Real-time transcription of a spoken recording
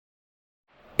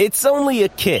It's only a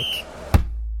kick,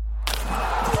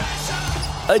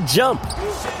 a jump,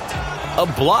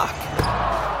 a block.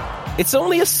 It's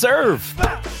only a serve.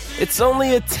 It's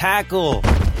only a tackle,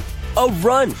 a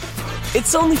run.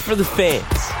 It's only for the fans.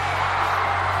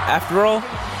 After all,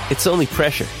 it's only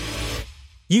pressure.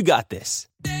 You got this.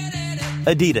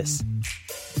 Adidas.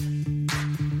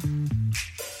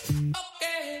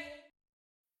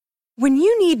 When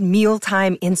you need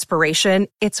mealtime inspiration,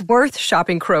 it's worth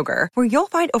shopping Kroger, where you'll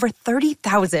find over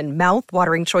 30,000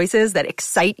 mouth-watering choices that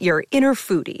excite your inner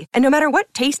foodie. And no matter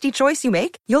what tasty choice you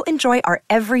make, you'll enjoy our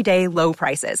everyday low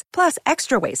prices, plus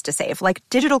extra ways to save, like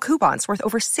digital coupons worth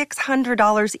over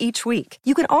 $600 each week.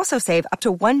 You can also save up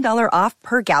to $1 off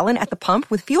per gallon at the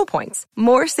pump with fuel points.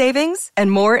 More savings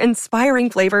and more inspiring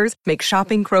flavors make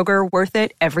shopping Kroger worth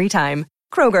it every time.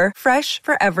 Kroger, fresh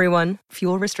for everyone.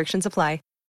 Fuel restrictions apply.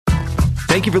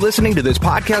 Thank you for listening to this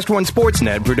Podcast One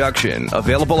Sportsnet production,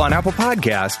 available on Apple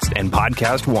Podcasts and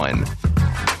Podcast One.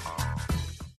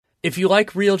 If you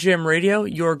like Real Jam Radio,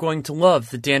 you're going to love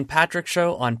The Dan Patrick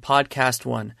Show on Podcast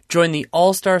One. Join the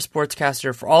all-star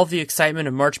sportscaster for all of the excitement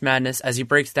of March Madness as he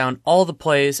breaks down all the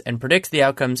plays and predicts the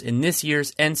outcomes in this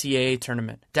year's NCAA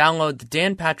Tournament. Download The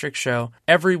Dan Patrick Show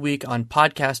every week on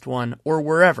Podcast One or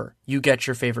wherever you get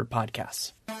your favorite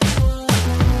podcasts.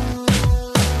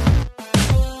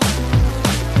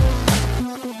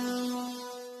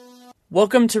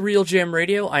 Welcome to Real Jam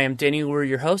Radio. I am Danny Lurie,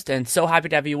 your host, and so happy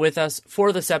to have you with us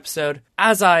for this episode.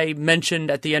 As I mentioned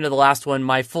at the end of the last one,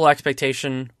 my full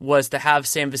expectation was to have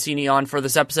Sam Vecenie on for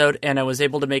this episode, and I was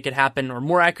able to make it happen, or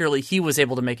more accurately, he was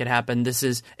able to make it happen. This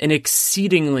is an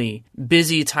exceedingly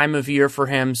busy time of year for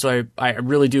him, so I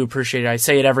really do appreciate it. I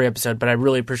say it every episode, but I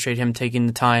really appreciate him taking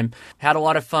the time. Had a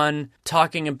lot of fun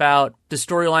talking about the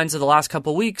storylines of the last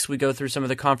couple weeks. We go through some of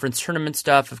the conference tournament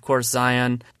stuff, of course,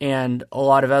 Zion, and a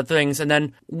lot of other things. And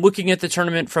then looking at the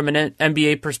tournament from an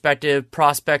NBA perspective,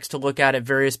 prospects to look at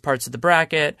various parts of the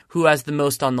bracket, who has the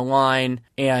most on the line,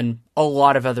 and a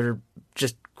lot of other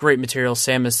just great material.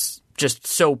 Sam is just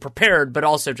so prepared, but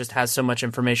also just has so much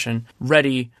information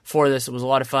ready for this. It was a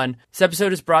lot of fun. This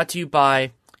episode is brought to you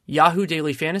by Yahoo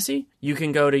Daily Fantasy. You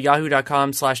can go to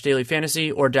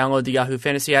yahoo.com/dailyfantasy or download the Yahoo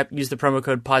Fantasy app. Use the promo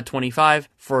code POD25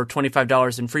 for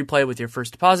 $25 in free play with your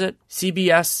first deposit.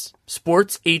 CBS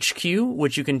Sports HQ,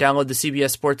 which you can download the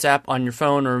CBS Sports app on your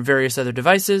phone or various other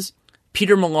devices.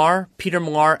 Peter Millar,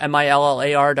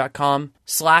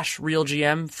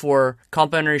 MILLAR.com/RealGM for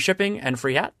complimentary shipping and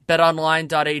free hat.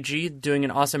 BetOnline.ag doing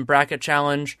an awesome bracket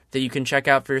challenge that you can check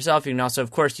out for yourself. You can also,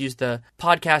 of course, use the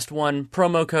Podcast One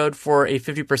promo code for a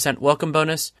 50% welcome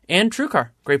bonus. And TrueCar,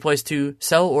 great place to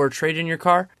sell or trade in your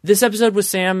car. This episode with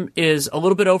Sam is a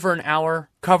little bit over an hour,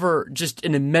 cover just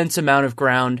an immense amount of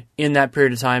ground in that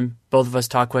period of time. Both of us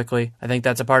talk quickly. I think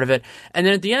that's a part of it. And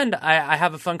then at the end, I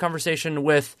have a fun conversation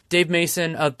with Dave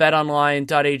Mason of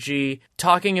BetOnline.ag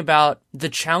talking about the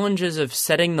challenges of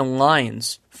setting the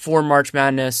lines for March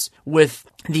Madness with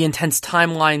the intense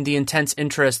timeline, the intense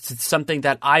interest. It's something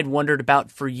that I'd wondered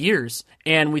about for years.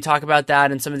 And we talk about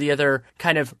that and some of the other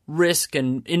kind of risk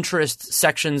and interest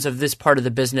sections of this part of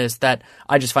the business that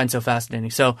I just find so fascinating.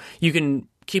 So you can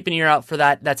keep an ear out for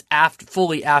that. That's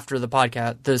fully after the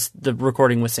podcast, the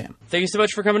recording with Sam. Thank you so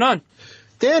much for coming on.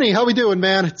 Danny, how we doing,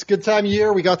 man? It's a good time of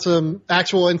year. We got some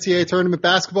actual NCAA tournament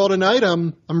basketball tonight.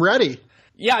 I'm ready.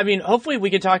 Yeah, I mean, hopefully we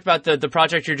can talk about the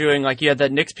project you're doing. Like you had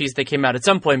that Knicks piece that came out at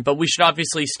some point, but we should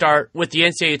obviously start with the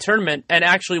NCAA tournament. And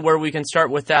actually where we can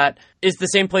start with that is the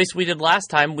same place we did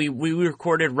last time. We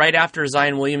recorded right after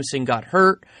Zion Williamson got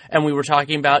hurt, and we were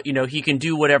talking about, he can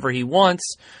do whatever he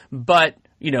wants, but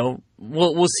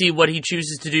we'll see what he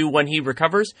chooses to do when he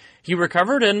recovers. He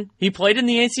recovered and he played in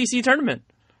the ACC tournament.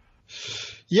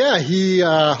 Yeah,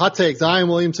 hot take. Zion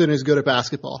Williamson is good at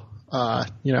basketball.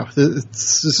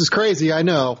 This is crazy, I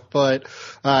know, but,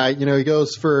 he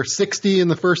goes for 60 in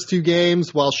the first two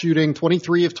games while shooting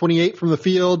 23 of 28 from the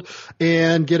field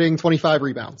and getting 25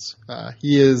 rebounds.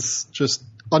 He is just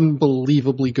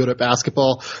unbelievably good at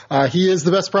basketball. He is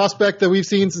the best prospect that we've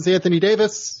seen since Anthony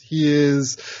Davis. He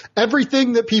is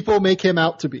everything that people make him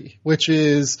out to be, which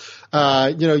is,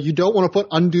 you don't want to put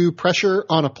undue pressure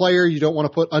on a player. You don't want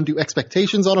to put undue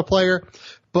expectations on a player,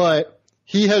 but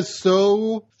he has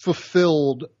so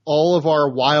fulfilled all of our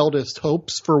wildest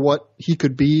hopes for what he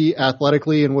could be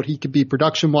athletically and what he could be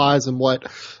production-wise and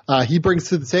what he brings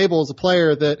to the table as a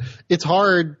player that it's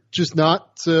hard just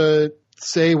not to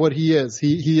say what he is.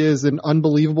 He is an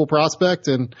unbelievable prospect,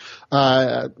 and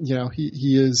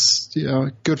he is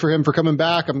good for him for coming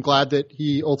back. I'm glad that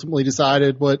he ultimately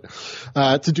decided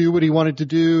to do what he wanted to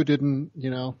do. Didn't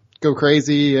go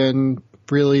crazy and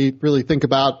really, really think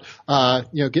about,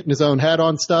 getting his own head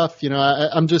on stuff.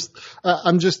 I'm just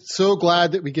so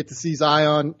glad that we get to see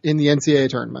Zion in the NCAA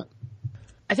tournament.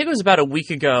 I think it was about a week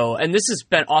ago, and this has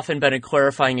often been a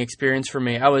clarifying experience for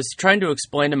me. I was trying to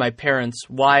explain to my parents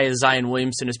why Zion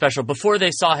Williamson is special before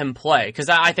they saw him play, because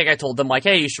I think I told them, like,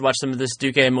 hey, you should watch some of this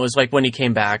Duke game. It was like when he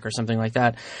came back or something like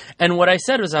that. And what I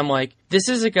said was, I'm like, this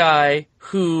is a guy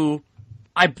who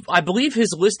I believe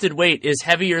his listed weight is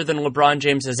heavier than LeBron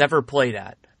James has ever played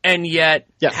at. And yet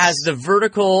has the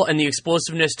vertical and the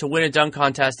explosiveness to win a dunk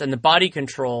contest and the body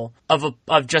control of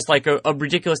just like a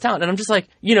ridiculous talent. And I'm just like,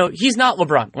 he's not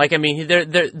LeBron. Like, I mean,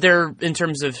 they're in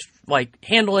terms of like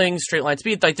handling, straight line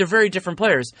speed, like they're very different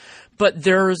players. But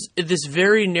there's this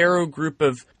very narrow group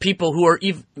of people who are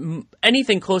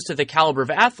anything close to the caliber of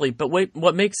athlete. But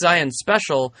what makes Zion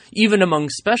special, even among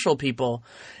special people,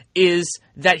 is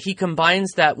that he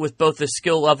combines that with both the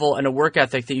skill level and a work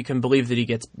ethic that you can believe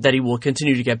that he will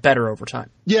continue to get better over time.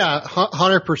 Yeah,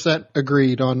 100%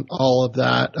 agreed on all of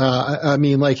that. I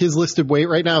mean, like his listed weight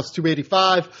right now is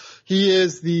 285.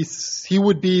 He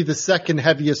would be the second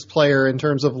heaviest player in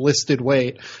terms of listed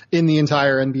weight in the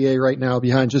entire NBA right now,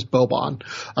 behind just Boban.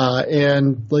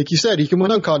 And like you said, he can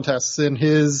win dunk contests, and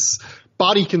his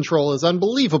body control is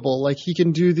unbelievable. Like he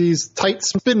can do these tight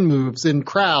spin moves in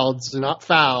crowds and not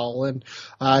foul, and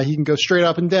he can go straight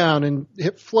up and down and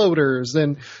hit floaters,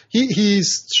 and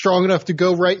he's strong enough to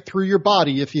go right through your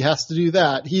body if he has to do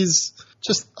that. He's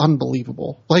just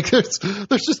unbelievable. Like there's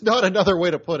just not another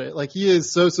way to put it. Like he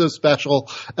is so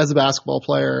special as a basketball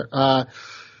player.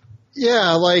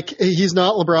 Yeah, like he's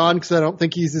not LeBron, because I don't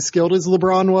think he's as skilled as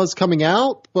LeBron was coming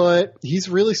out, but he's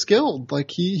really skilled. Like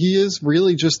he is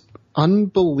really just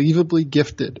unbelievably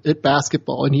gifted at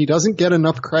basketball, and he doesn't get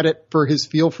enough credit for his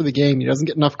feel for the game. He doesn't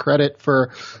get enough credit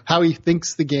for how he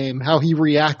thinks the game, how he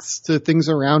reacts to things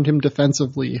around him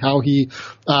defensively, how he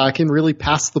can really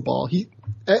pass the ball.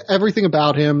 Everything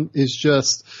about him is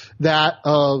just that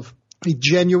of a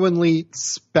genuinely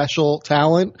special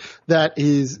talent that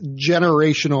is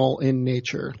generational in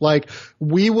nature. Like,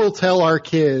 we will tell our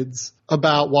kids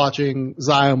about watching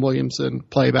Zion Williamson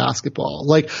play basketball.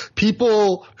 Like,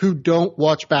 people who don't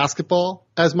watch basketball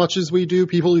as much as we do,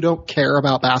 people who don't care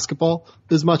about basketball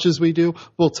as much as we do,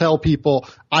 will tell people,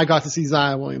 I got to see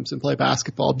Zion Williamson play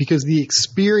basketball, because the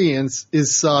experience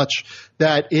is such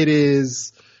that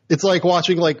it's like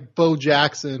watching like Bo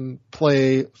Jackson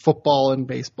play football and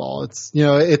baseball.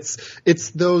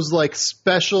 It's those like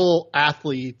special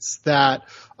athletes that,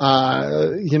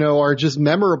 are just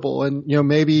memorable. And,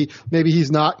 maybe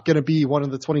he's not going to be one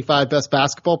of the 25 best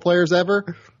basketball players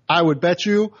ever. I would bet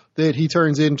you that he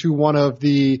turns into one of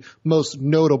the most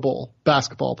notable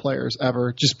basketball players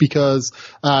ever, just because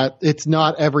it's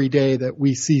not every day that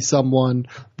we see someone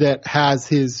that has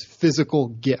his physical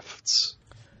gifts.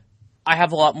 I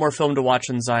have a lot more film to watch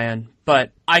than Zion,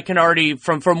 but I can already,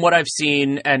 from what I've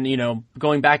seen and,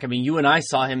 going back, I mean, you and I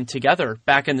saw him together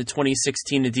back in the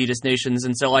 2016 Adidas Nations.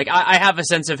 And so, like, I have a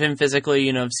sense of him physically,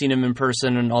 I've seen him in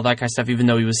person and all that kind of stuff, even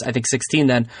though he was, I think, 16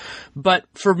 then. But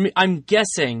for me, I'm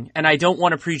guessing, and I don't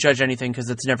want to prejudge anything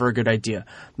because it's never a good idea,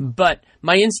 but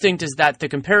my instinct is that the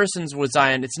comparisons with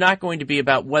Zion, it's not going to be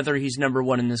about whether he's number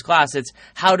one in this class. It's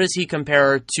how does he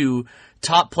compare to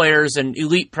top players and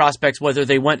elite prospects, whether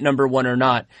they went number one or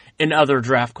not, in other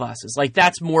draft classes. Like,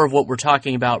 that's more of what we're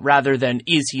talking about rather than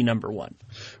is he number one.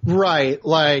 Right.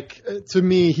 Like, to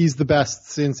me, he's the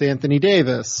best since Anthony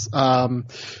Davis.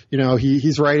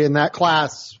 He's right in that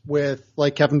class with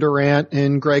like Kevin Durant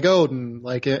and Greg Oden,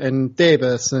 and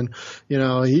Davis. And,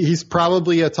 he's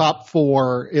probably a top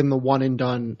 4 in the one and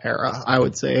done era, I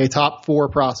would say, a top 4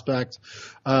 prospect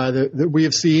that we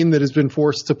have seen that has been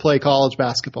forced to play college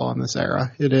basketball in this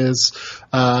era. It is,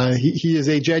 he is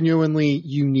a genuinely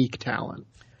unique talent.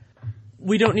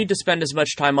 We don't need to spend as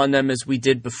much time on them as we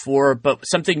did before, but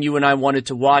something you and I wanted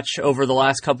to watch over the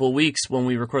last couple of weeks when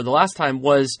we recorded the last time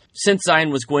was, since Zion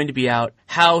was going to be out,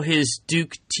 how his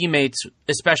Duke teammates,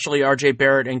 especially RJ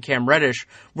Barrett and Cam Reddish,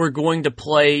 were going to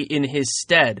play in his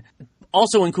stead.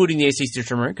 Also including the ACC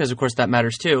tournament, because of course that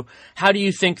matters too. How do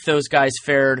you think those guys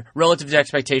fared relative to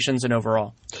expectations and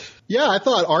overall? Yeah, I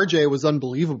thought RJ was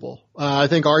unbelievable. I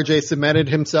think RJ cemented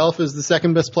himself as the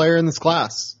second best player in this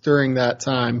class during that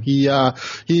time. He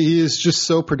is just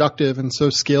so productive and so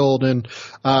skilled, and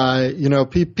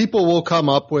people will come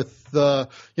up with the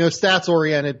stats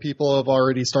oriented people have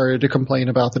already started to complain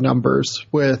about the numbers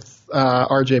with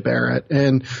RJ Barrett,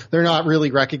 and they're not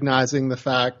really recognizing the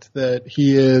fact that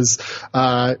he is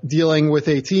dealing with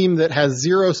a team that has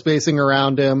zero spacing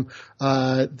around him,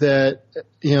 that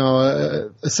a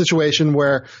situation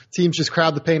where teams just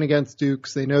crowd the paint against Duke.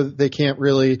 They know that they can't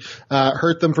really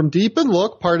hurt them from deep. And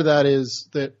look, part of that is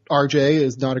that RJ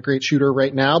is not a great shooter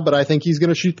right now, but I think he's going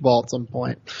to shoot the ball at some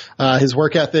point. His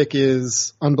work ethic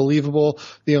is unbelievable.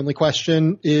 The only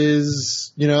question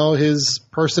is, his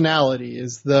personality.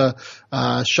 Is the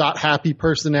shot happy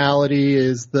personality,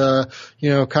 is the,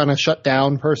 kind of shut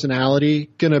down personality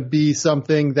going to be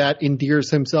something that endears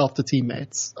himself to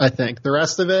teammates? I think the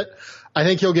rest of it, I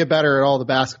think he'll get better at all the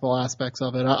basketball aspects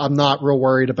of it. I'm not real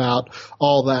worried about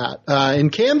all that. In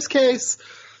Cam's case,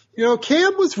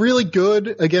 Cam was really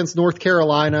good against North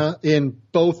Carolina in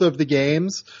both of the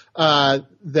games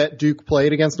that Duke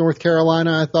played against North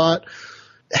Carolina, I thought.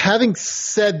 Having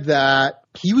said that,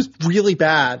 he was really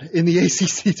bad in the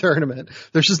ACC tournament.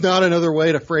 There's just not another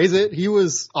way to phrase it. He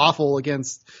was awful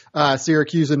against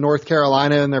Syracuse and North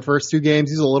Carolina in their first two games.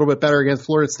 He's a little bit better against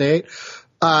Florida State.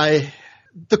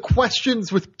 The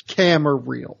questions with Cam are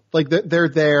real. Like, they're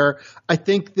there. I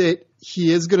think that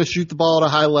he is going to shoot the ball at a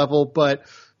high level, but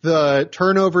the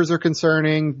turnovers are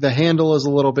concerning. The handle is a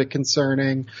little bit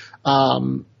concerning.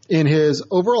 In his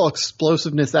overall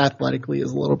explosiveness athletically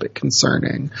is a little bit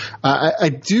concerning. I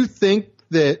do think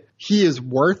that he is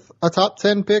worth a top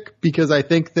 10 pick because I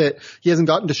think that he hasn't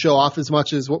gotten to show off as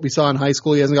much as what we saw in high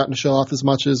school. He hasn't gotten to show off as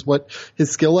much as what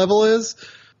his skill level is.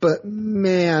 But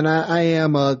man,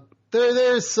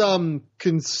 there's some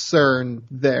concern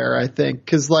there, I think.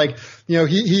 Cause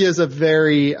he is a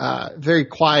very, very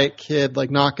quiet kid,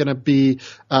 not going to be,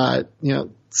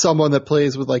 someone that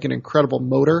plays with an incredible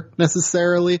motor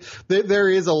necessarily. There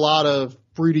is a lot of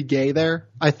Rudy Gay there,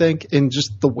 I think, in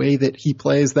just the way that he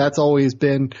plays. That's always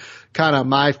been kind of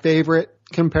my favorite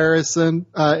comparison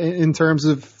in terms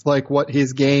of what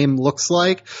his game looks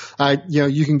like.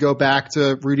 You can go back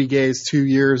to Rudy Gay's 2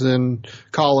 years in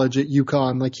college at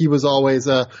UConn. He was always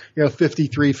a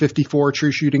 53, 54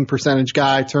 true shooting percentage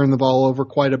guy, turned the ball over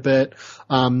quite a bit.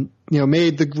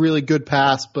 Made the really good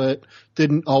pass, but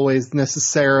didn't always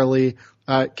necessarily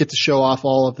get to show off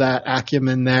all of that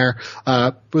acumen there.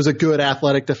 Was a good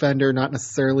athletic defender, not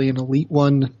necessarily an elite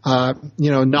one.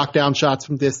 Knocked down shots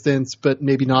from distance, but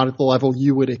maybe not at the level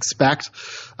you would expect.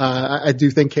 I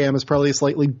do think Cam is probably a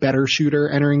slightly better shooter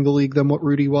entering the league than what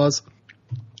Rudy was.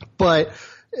 But,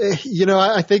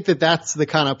 I think that that's the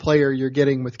kind of player you're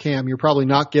getting with Cam. You're probably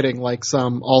not getting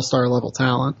some all-star level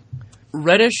talent.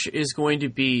 Reddish is going to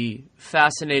be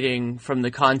fascinating from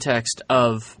the context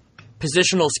of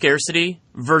positional scarcity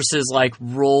versus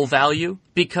role value,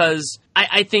 because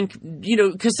I think,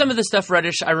 because some of the stuff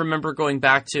Reddish, I remember going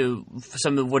back to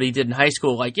some of what he did in high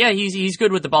school. He's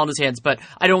good with the ball in his hands, but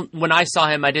when I saw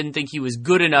him, I didn't think he was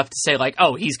good enough to say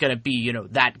oh, he's going to be,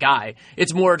 that guy.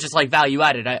 It's more just value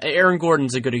added. Aaron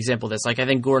Gordon's a good example of this. I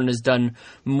think Gordon has done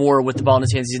more with the ball in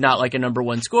his hands. He's not a number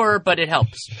one scorer, but it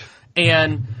helps.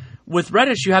 And with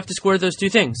Reddish, you have to square those two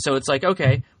things. So it's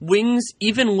okay, wings,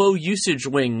 even low usage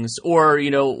wings, or,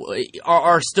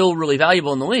 are still really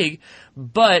valuable in the league.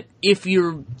 But if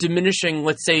you're diminishing,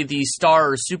 let's say, the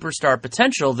star or superstar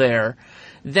potential there,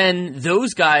 then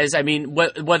those guys,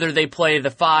 whether they play the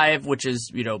 5, which is,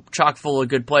 chock full of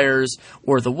good players,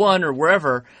 or the 1 or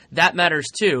wherever, that matters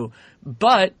too.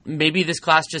 But maybe this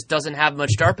class just doesn't have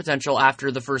much star potential after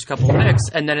the first couple of picks,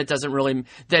 and then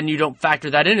then you don't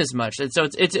factor that in as much. And so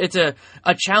it's a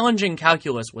challenging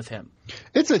calculus with him.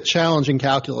 It's a challenging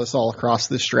calculus all across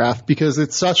this draft because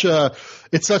it's such a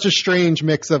strange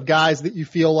mix of guys that you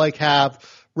feel have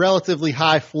relatively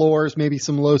high floors, maybe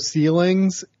some low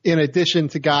ceilings, in addition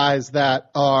to guys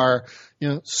that are,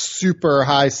 super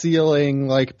high ceiling,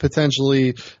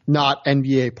 potentially not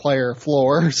NBA player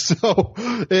floor. So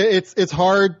it's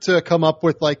hard to come up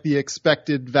with the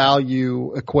expected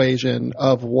value equation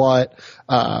of what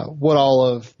all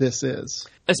of this is.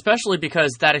 Especially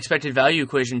because that expected value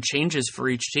equation changes for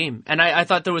each team. And I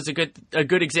thought there was a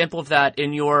good example of that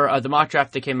in your the mock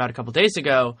draft that came out a couple days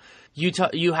ago.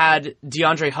 You had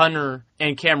DeAndre Hunter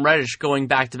and Cam Reddish going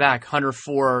back-to-back, Hunter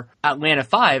 4, Atlanta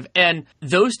 5. And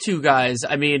those two guys,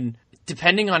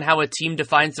 depending on how a team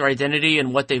defines their identity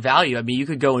and what they value, you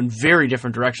could go in very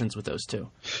different directions with those two.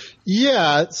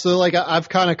 Yeah, so I've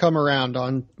kind of come around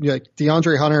on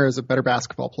DeAndre Hunter is a better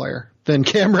basketball player than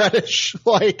Cam Reddish.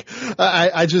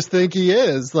 I just think he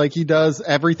is. He does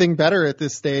everything better at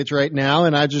this stage right now,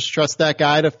 and I just trust that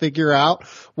guy to figure out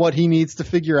what he needs to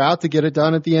figure out to get it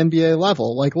done at the NBA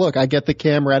level. Look, I get that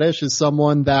Cam Reddish is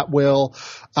someone that will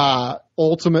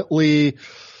ultimately,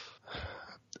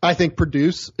 I think,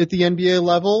 produce at the NBA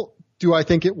level. Do I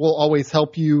think it will always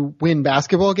help you win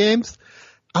basketball games?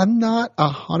 I'm not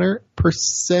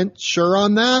 100% sure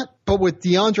on that, But with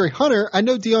DeAndre Hunter, I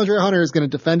know DeAndre Hunter is going to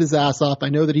defend his ass off. I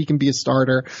know that he can be a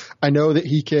starter. I know that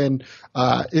he can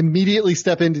immediately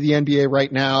step into the NBA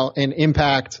right now and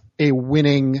impact a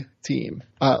winning team.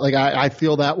 I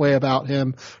feel that way about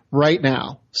him right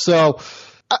now. So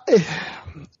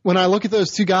when I look at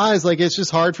those two guys, it's just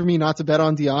hard for me not to bet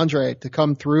on DeAndre to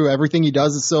come through. Everything he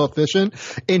does is so efficient,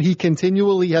 and he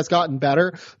continually has gotten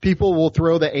better. People will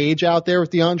throw the age out there with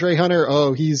DeAndre Hunter.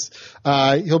 Oh,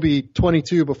 he'll be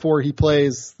 22 before he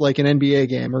plays an NBA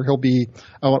game, or he'll be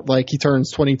he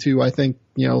turns 22, I think,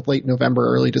 late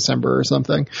November, early December or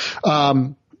something.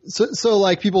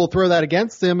 So people will throw that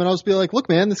against him, and I'll just be like, look,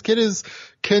 man, this kid has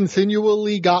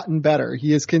continually gotten better.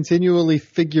 He has continually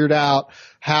figured out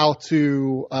how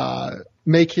to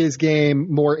make his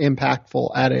game more impactful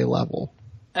at a level.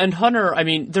 And Hunter,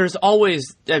 there's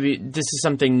always, this is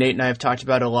something Nate and I have talked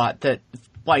about a lot, that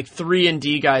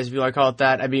 3-and-D guys, if you want to call it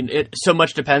that, it so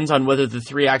much depends on whether the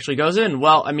 3 actually goes in.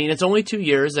 Well, it's only 2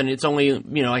 years, and it's only,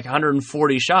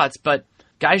 140 shots, but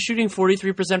guy shooting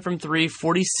 43% from 3,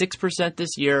 46%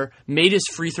 this year, made his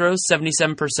free throws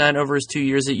 77% over his 2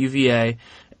 years at UVA.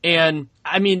 And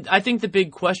I think the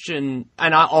big question,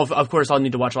 and of course I'll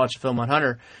need to watch lots of film on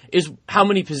Hunter, is how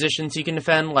many positions he can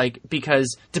defend.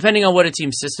 Because depending on what a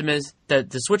team's system is, the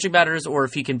switching matters, or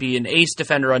if he can be an ace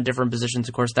defender on different positions,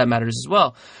 of course that matters as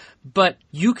well. But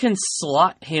you can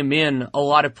slot him in a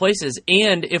lot of places.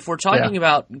 And if we're talking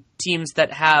about teams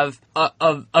that have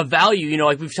a value,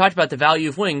 we've talked about the value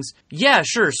of wings, yeah,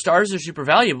 sure, stars are super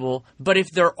valuable. But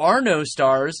if there are no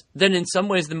stars, then in some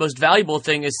ways the most valuable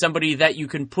thing is somebody that you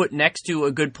can put next to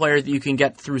a good player that you can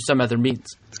get through some other means.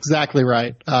 That's exactly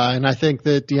right. And I think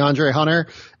that DeAndre Hunter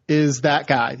is that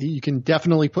guy that you can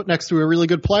definitely put next to a really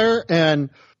good player.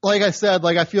 And like I said,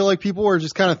 I feel like people were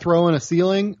just kind of throwing a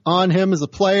ceiling on him as a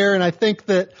player. And I think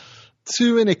that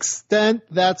to an extent,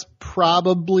 that's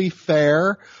probably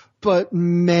fair. But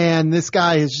man, this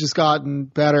guy has just gotten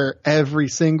better every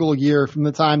single year from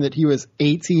the time that he was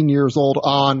 18 years old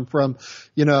on. From,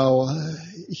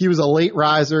 he was a late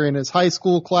riser in his high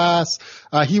school class.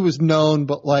 He was known,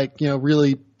 but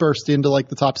really burst into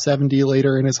the top 70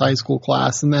 later in his high school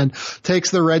class, and then takes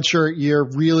the redshirt year,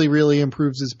 really, really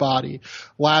improves his body.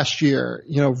 Last year,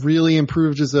 really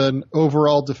improved as an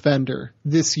overall defender.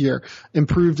 This year,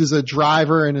 improved as a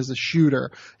driver and as a shooter.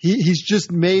 He's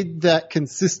just made that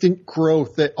consistent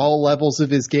growth at all levels of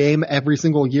his game every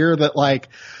single year that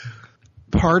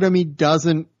part of me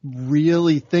doesn't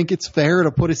really think it's fair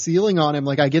to put a ceiling on him.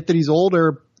 I get that he's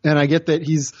older, and I get that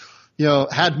he's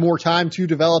had more time to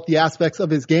develop the aspects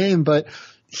of his game, but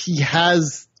he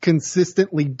has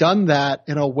consistently done that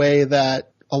in a way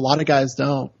that a lot of guys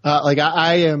don't.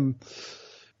 I'm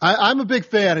a big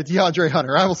fan of DeAndre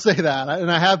Hunter. I will say that.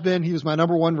 And I have been. He was my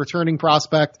number 1 returning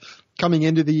prospect coming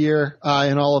into the year,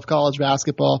 in all of college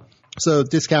basketball. So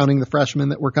discounting the freshmen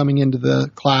that were coming into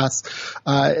the class.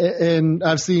 And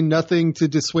I've seen nothing to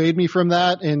dissuade me from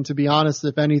that. And to be honest,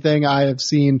 if anything, I have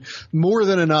seen more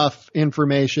than enough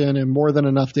information and more than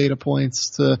enough data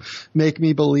points to make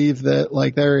me believe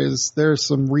that there's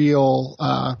some real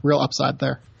upside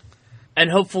there. And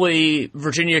hopefully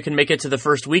Virginia can make it to the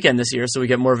first weekend this year, so we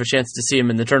get more of a chance to see him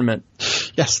in the tournament.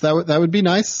 Yes, that would be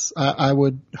nice. I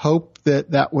would hope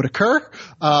that would occur.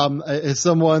 As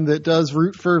someone that does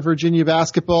root for Virginia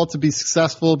basketball to be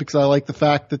successful, because I like the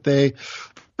fact that they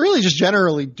really just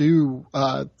generally do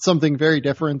something very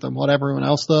different than what everyone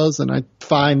else does. And I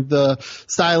find the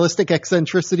stylistic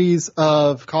eccentricities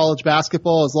of college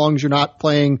basketball, as long as you're not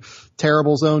playing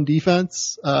terrible zone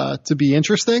defense, to be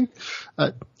interesting.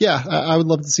 I would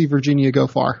love to see Virginia go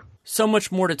far. So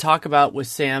much more to talk about with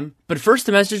Sam, but first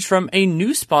a message from a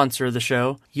new sponsor of the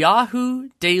show, Yahoo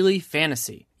Daily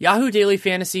Fantasy. Yahoo Daily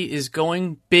Fantasy is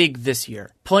going big this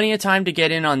year. Plenty of time to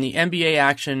get in on the NBA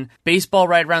action, baseball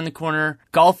right around the corner,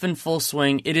 golf in full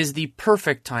swing. It is the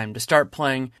perfect time to start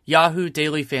playing Yahoo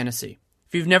Daily Fantasy.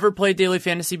 If you've never played Daily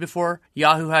Fantasy before,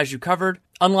 Yahoo has you covered.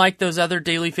 Unlike those other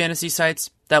daily fantasy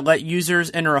sites that let users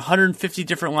enter 150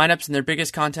 different lineups in their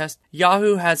biggest contest,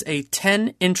 Yahoo has a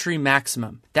 10 entry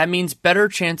maximum. That means better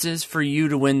chances for you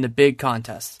to win the big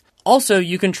contests. Also,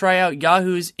 you can try out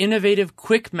Yahoo's innovative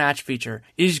quick match feature.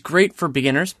 It is great for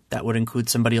beginners. That would include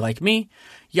somebody like me.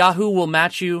 Yahoo will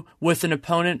match you with an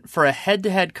opponent for a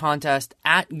head-to-head contest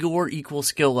at your equal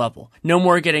skill level. No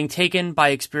more getting taken by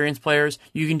experienced players.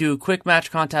 You can do a quick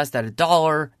match contest at $1,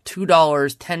 $2,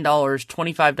 $10,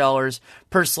 $25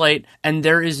 per slate, and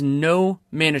there is no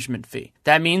management fee.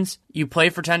 That means you play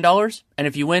for $10, and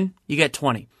if you win, you get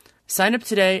 $20. Sign up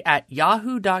today at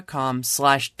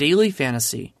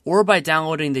yahoo.com/dailyfantasy or by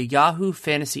downloading the Yahoo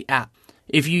Fantasy app.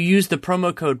 If you use the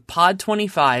promo code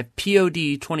POD25,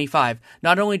 POD25,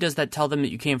 not only does that tell them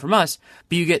that you came from us,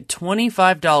 but you get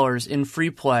 $25 in free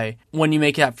play when you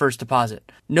make that first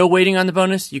deposit. No waiting on the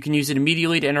bonus. You can use it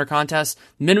immediately to enter contests.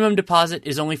 Minimum deposit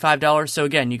is only $5. So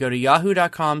again, you go to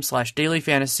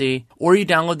yahoo.com/dailyfantasy or you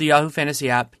download the Yahoo Fantasy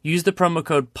app, use the promo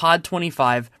code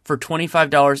POD25 for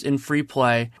 $25 in free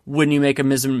play when you make a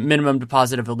minimum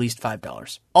deposit of at least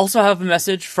 $5. Also have a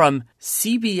message from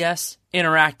CBS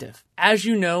Interactive. As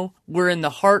you know, we're in the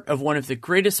heart of one of the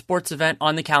greatest sports event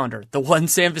on the calendar, the one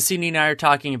Sam Vecenie and I are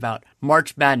talking about,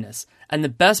 March Madness. And the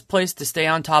best place to stay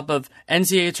on top of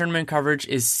NCAA tournament coverage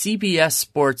is CBS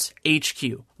Sports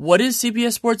HQ. What is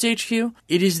CBS Sports HQ?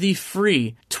 It is the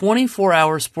free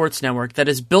 24-hour sports network that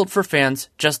is built for fans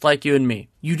just like you and me.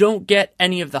 You don't get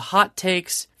any of the hot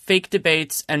takes, fake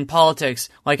debates, and politics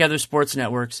like other sports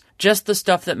networks, just the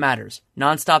stuff that matters.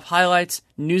 Non-stop highlights,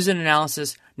 news and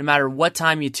analysis, no matter what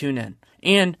time you tune in.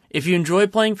 And if you enjoy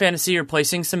playing fantasy or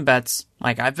placing some bets,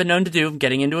 like I've been known to do,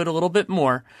 getting into it a little bit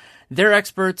more, their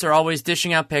experts are always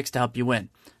dishing out picks to help you win.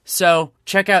 So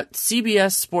check out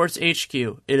CBS Sports HQ.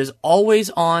 It is always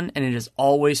on and it is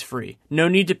always free. No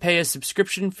need to pay a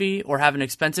subscription fee or have an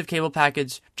expensive cable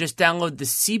package. Just download the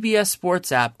CBS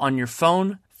Sports app on your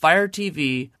phone, Fire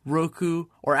TV, Roku,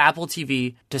 or Apple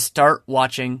TV to start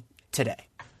watching today.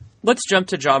 Let's jump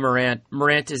to Ja Morant.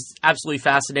 Morant is absolutely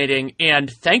fascinating,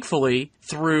 and thankfully,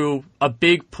 through a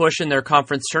big push in their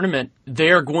conference tournament,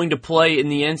 they are going to play in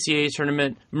the NCAA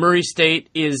tournament. Murray State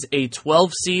is a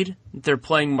 12 seed. They're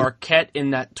playing Marquette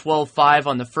in that 12-5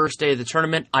 on the first day of the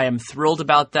tournament. I am thrilled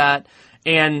about that,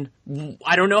 and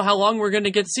I don't know how long we're going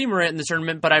to get to see Morant in the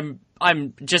tournament, but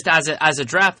I'm just as a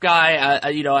draft guy,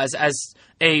 as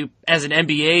an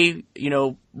NBA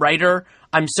writer,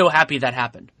 I'm so happy that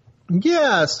happened.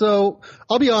 Yeah, so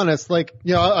I'll be honest,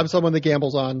 I'm someone that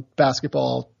gambles on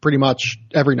basketball pretty much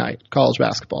every night, college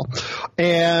basketball.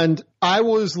 And I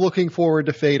was looking forward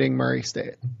to fading Murray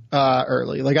State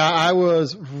early. I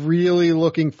was really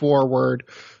looking forward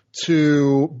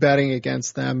to betting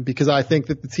against them because I think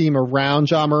that the team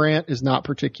around Ja Morant is not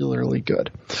particularly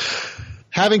good.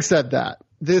 Having said that,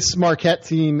 this Marquette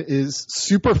team is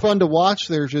super fun to watch.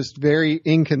 They're just very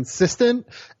inconsistent.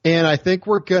 And I think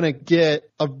we're going to get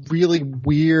a really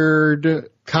weird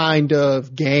kind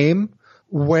of game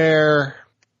where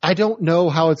I don't know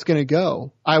how it's going to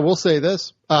go. I will say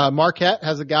this. Marquette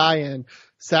has a guy in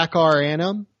Sakar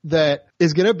Annam that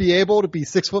is going to be able to be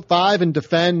 6'5" and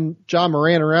defend Ja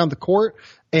Morant around the court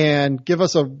and give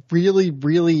us a really,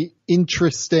 really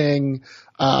interesting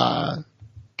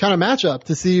kind of matchup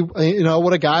to see,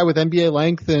 what a guy with NBA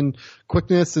length and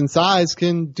quickness and size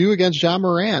can do against Ja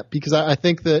Morant, because I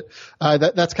think that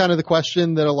that's kind of the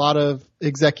question that a lot of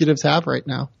executives have right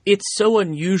now. It's so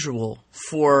unusual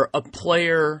for a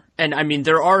player, and I mean,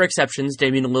 there are exceptions.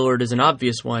 Damian Lillard is an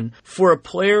obvious one. For a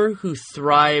player who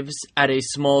thrives at a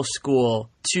small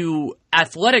school to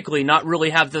athletically not really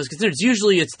have those concerns.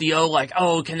 Usually it's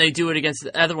can they do it against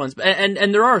the other ones?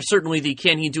 And there are certainly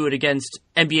can he do it against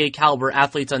NBA caliber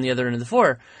athletes on the other end of the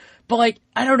floor? But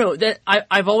I don't know, that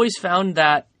I've always found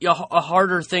that a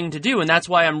harder thing to do, and that's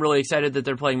why I'm really excited that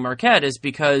they're playing Marquette, is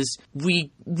because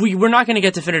we're not going to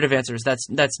get definitive answers.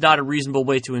 That's not a reasonable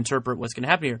way to interpret what's going to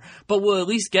happen here. But we'll at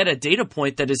least get a data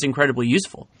point that is incredibly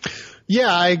useful.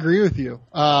 Yeah, I agree with you.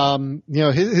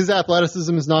 His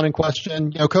athleticism is not in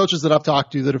question. Coaches that I've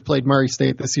talked to that have played Murray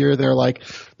State this year, they're like,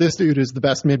 this dude is the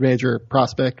best mid-major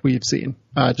prospect we've seen.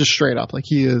 Just straight up.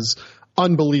 He is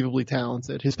unbelievably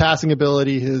talented. His passing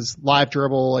ability, his live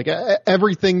dribble,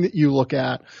 everything that you look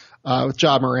at with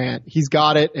Ja Morant, he's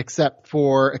got it except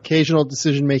for occasional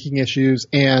decision-making issues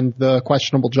and the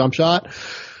questionable jump shot.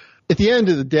 At the end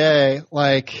of the day,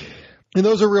 and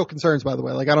those are real concerns, by the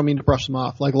way. I don't mean to brush them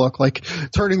off.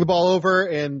 Turning the ball over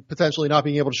and potentially not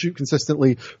being able to shoot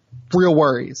consistently, real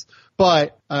worries.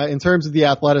 But in terms of the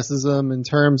athleticism, in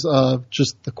terms of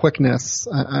just the quickness,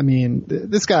 I mean,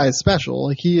 this guy is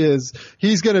special. He's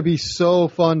going to be so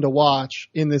fun to watch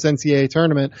in this NCAA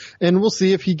tournament. And we'll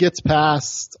see if he gets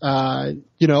past,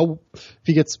 if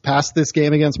he gets past this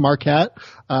game against Marquette.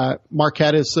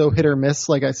 Marquette is so hit or miss,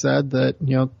 like I said,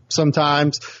 that,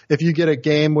 sometimes if you get a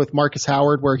game with Marcus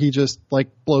Howard where he just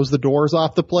blows the doors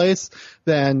off the place,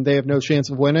 then they have no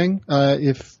chance of winning.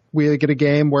 If we get a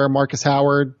game where Marcus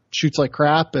Howard shoots like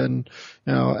crap and,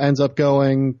 ends up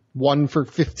going 1 for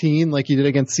 15 like he did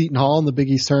against Seton Hall in the Big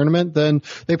East tournament, then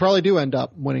they probably do end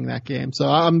up winning that game. So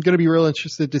I'm going to be real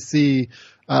interested to see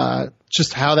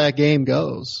just how that game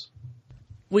goes.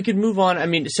 we could move on. I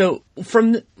mean, so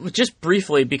just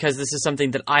briefly, because this is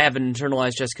something that I haven't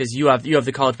internalized just because you have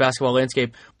the college basketball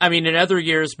landscape. I mean, in other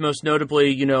years, most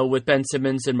notably, with Ben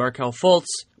Simmons and Markelle Fultz,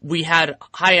 we had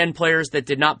high-end players that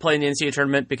did not play in the NCAA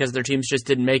tournament because their teams just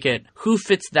didn't make it. Who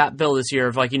fits that bill this year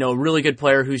of a really good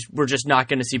player who we're just not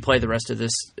going to see play the rest of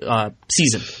this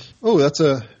season? Oh, that's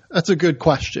a good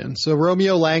question. So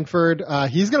Romeo Langford,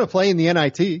 he's going to play in the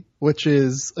NIT, which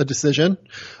is a decision.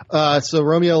 So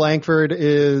Romeo Langford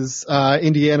is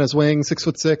Indiana's wing,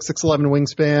 6'6", 6'11"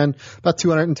 wingspan, about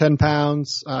 210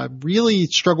 pounds. Really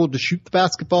struggled to shoot the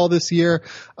basketball this year.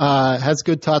 Has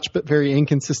good touch, but very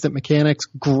inconsistent mechanics.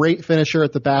 Great finisher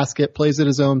at the basket, plays at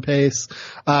his own pace.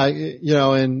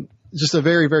 And just a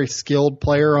very, very skilled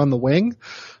player on the wing.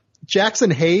 Jackson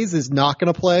Hayes is not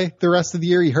going to play the rest of the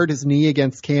year. He hurt his knee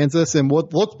against Kansas and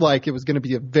what looked like it was going to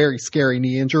be a very scary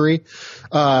knee injury.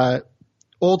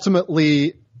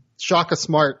 Ultimately, Shaka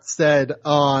Smart said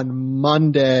on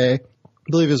Monday, I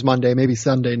believe it was Monday, maybe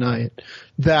Sunday night,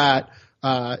 that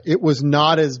it was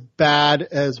not as bad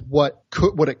as what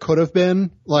it could have been.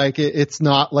 It's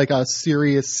not like a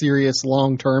serious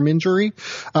long-term injury.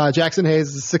 Jackson Hayes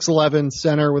is a 6'11"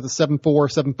 center with a 7'4",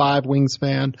 7'5"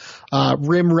 wingspan,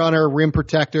 rim runner, rim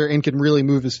protector, and can really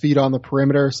move his feet on the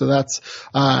perimeter. So that's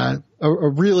a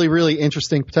really, really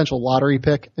interesting potential lottery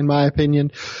pick, in my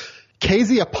opinion.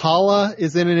 KZ Apala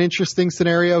is in an interesting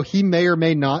scenario. He may or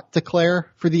may not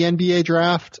declare for the NBA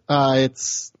draft.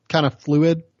 It's kind of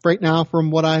fluid right now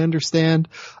from what I understand.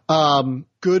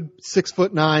 Good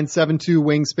 6'9", 7'2"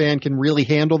 wingspan, can really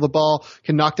handle the ball,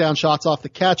 can knock down shots off the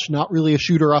catch, not really a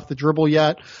shooter off the dribble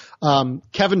yet.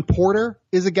 Kevin Porter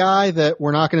is a guy that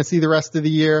we're not going to see the rest of the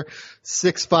year.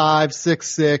 6'5",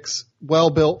 6'6",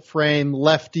 well-built frame,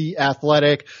 lefty,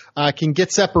 athletic, can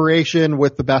get separation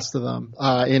with the best of them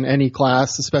in any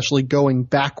class, especially going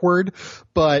backward.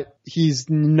 But he's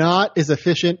not as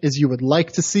efficient as you would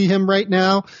like to see him right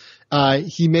now.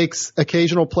 He makes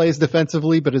occasional plays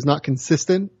defensively, but is not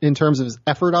consistent in terms of his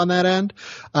effort on that end.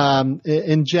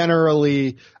 And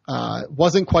generally,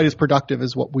 wasn't quite as productive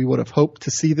as what we would have hoped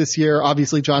to see this year.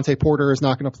 Obviously, Jonte Porter is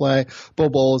not going to play. Bo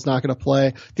Bull is not going to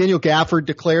play. Daniel Gafford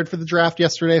declared for the draft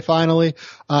yesterday, finally.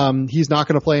 He's not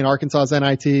going to play in Arkansas's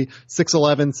NIT.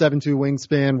 6'11", 7'2"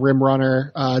 wingspan, rim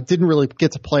runner. Didn't really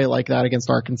get to play like that against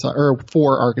Arkansas, or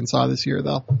for Arkansas this year,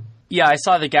 though. Yeah, I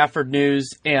saw the Gafford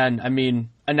news, and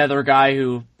another guy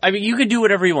who, you could do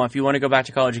whatever you want. If you want to go back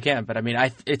to college, you can. But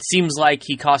it seems like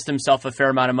he cost himself a fair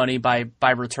amount of money by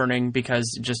returning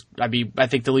because I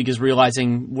think the league is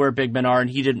realizing where big men are, and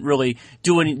he didn't really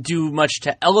do much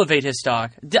to elevate his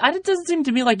stock. It doesn't seem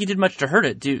to me like he did much to hurt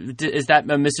it. Is that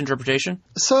a misinterpretation?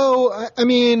 So,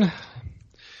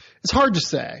 it's hard to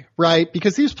say, right?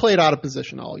 Because he's played out of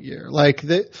position all year.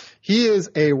 He is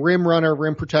a rim runner,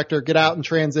 rim protector, get out in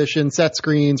transition, set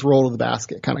screens, roll to the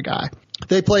basket kind of guy.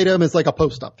 They played him as like a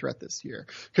post-up threat this year.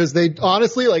 Because they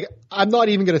honestly, I'm not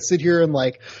even going to sit here and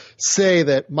say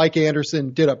that Mike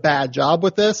Anderson did a bad job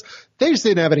with this. They just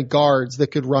didn't have any guards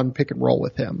that could run pick and roll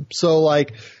with him. So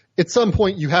at some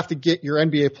point you have to get your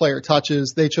NBA player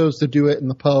touches. They chose to do it in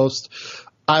the post.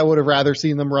 I would have rather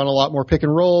seen them run a lot more pick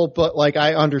and roll, but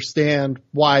I understand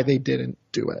why they didn't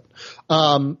do it.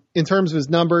 In terms of his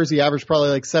numbers, he averaged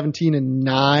probably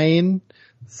 17-9,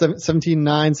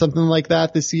 something like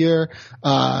that this year.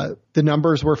 The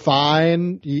numbers were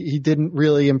fine. He didn't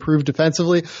really improve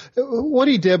defensively. What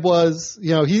he did was,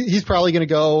 he's probably going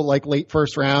to go late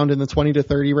first round in the 20 to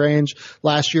 30 range.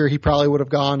 Last year, he probably would have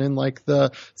gone in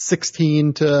the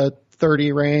 16 to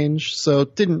 30 range, so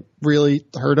didn't really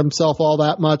hurt himself all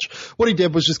that much. What he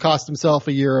did was just cost himself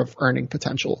a year of earning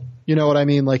potential. You know what I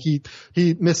mean? He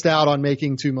missed out on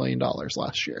making $2 million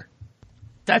last year.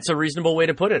 That's a reasonable way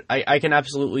to put it. I can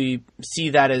absolutely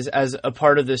see that as a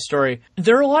part of this story.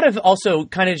 There are a lot of also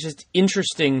kind of just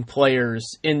interesting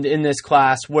players in this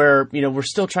class where, we're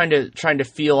still trying to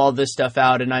feel all this stuff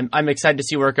out, and I'm excited to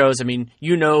see where it goes.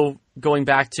 Going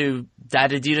back to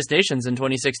that Adidas Nations in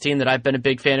 2016 that I've been a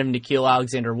big fan of Nickeil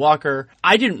Alexander-Walker.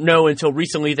 I didn't know until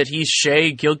recently that he's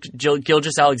Shai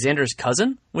Gilgeous-Alexander's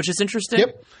cousin, which is interesting.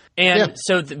 Yep. And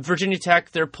so Virginia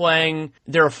Tech, they're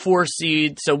a 4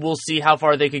 seed, so we'll see how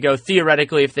far they could go.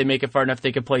 Theoretically, if they make it far enough,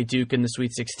 they could play Duke in the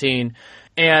Sweet 16.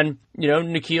 And,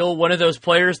 Nickeil, one of those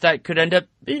players that could end up,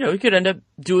 he could end up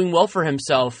doing well for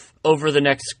himself over the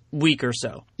next week or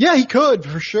so. Yeah, he could,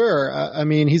 for sure.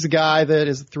 He's a guy that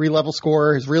is a 3-level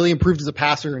scorer, has really improved as a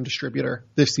passer and distributor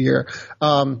this year.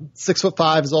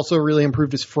 6'5" has also really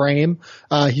improved his frame.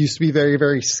 He used to be very,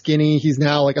 very skinny. He's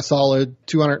now a solid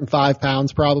 205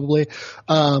 pounds probably.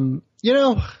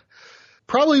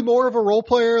 probably more of a role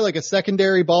player, like a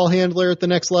secondary ball handler at the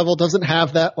next level. Doesn't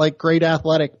have that like great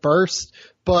athletic burst,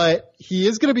 but he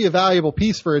is going to be a valuable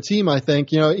piece for a team, I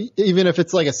think. Even if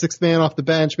it's like a sixth man off the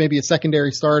bench, maybe a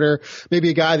secondary starter, maybe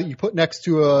a guy that you put next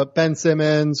to a Ben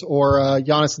Simmons or a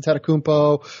Giannis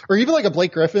Antetokounmpo, or even like a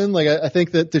Blake Griffin. Like I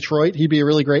think that Detroit, he'd be a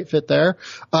really great fit there.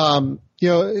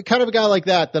 Kind of a guy like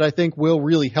that I think will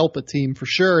really help a team for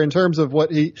sure in terms of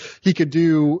what he could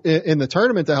do in the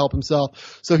tournament to help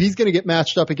himself. So he's going to get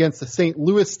matched up against the St.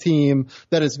 Louis team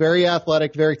that is very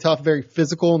athletic, very tough, very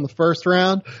physical in the first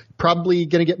round. Probably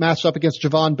going to get matched up against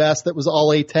Javon Best, that was all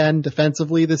A10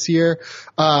 defensively this year.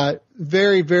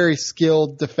 Very, very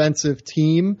skilled defensive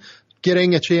team.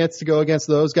 Getting a chance to go against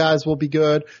those guys will be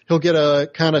good. He'll get a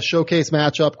kind of showcase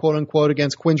matchup, quote unquote,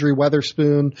 against Quindry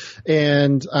Weatherspoon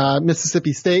and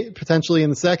Mississippi State potentially in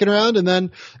the second round. And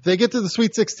then if they get to the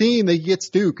Sweet 16, they get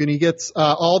Duke, and he gets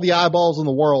all the eyeballs in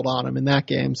the world on him in that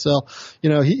game. So,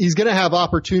 he's going to have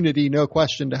opportunity, no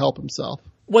question, to help himself.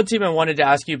 One team I wanted to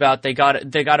ask you about, they got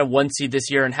a 1 seed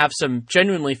this year and have some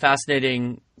genuinely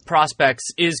fascinating prospects,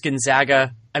 is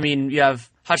Gonzaga. I mean, you have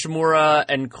Hachimura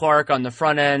and Clark on the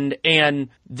front end, and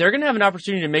they're going to have an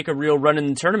opportunity to make a real run in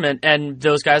the tournament, and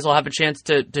those guys will have a chance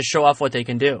to show off what they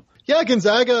can do. Yeah,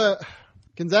 Gonzaga's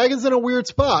in a weird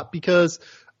spot because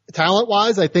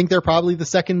talent-wise, I think they're probably the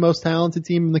second most talented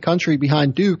team in the country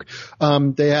behind Duke.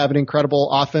 They have an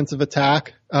incredible offensive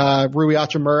attack. Rui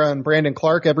Hachimura and Brandon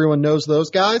Clark, everyone knows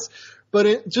those guys.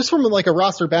 But just from like a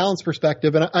roster balance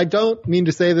perspective, and I don't mean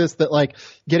to say this that like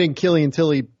getting Killian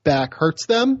Tilly back hurts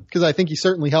them, because I think he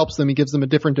certainly helps them. He gives them a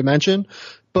different dimension.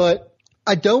 But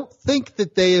I don't think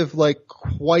that they have like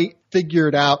quite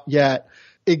figured out yet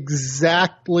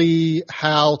exactly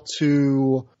how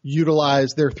to utilize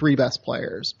their three best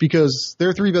players, because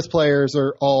their three best players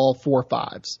are all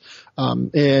 4-5s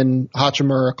in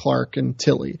Hachimura, Clark, and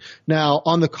Tilly. Now,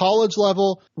 on the college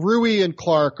level, Rui and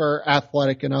Clark are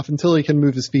athletic enough, and Tilly can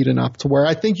move his feet enough to where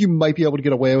I think you might be able to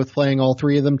get away with playing all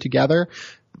three of them together.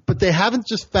 But they haven't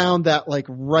just found that like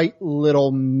right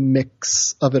little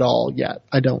mix of it all yet,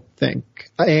 I don't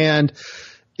think. And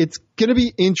it's going to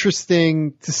be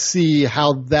interesting to see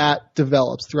how that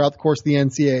develops throughout the course of the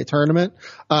NCAA tournament.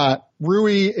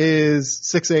 Rui is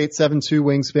 6'8", 7'2"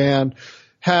 wingspan,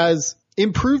 has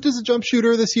improved as a jump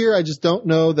shooter this year. I just don't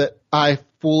know that I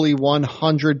fully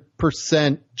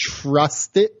 100%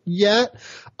 trust it yet.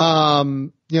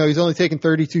 He's only taken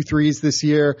 32 threes this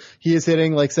year. He is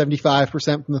hitting like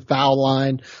 75% from the foul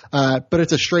line. But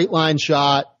it's a straight line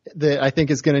shot that I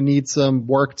think is going to need some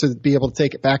work to be able to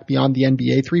take it back beyond the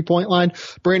NBA 3-point line.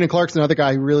 Brandon Clark's another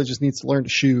guy who really just needs to learn to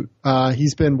shoot.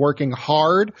 He's been working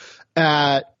hard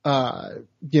at,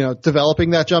 developing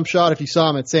that jump shot. If you saw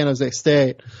him at San Jose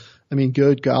State, I mean,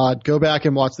 good God, go back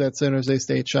and watch that San Jose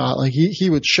State shot. Like he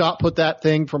would shot put that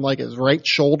thing from like his right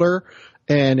shoulder,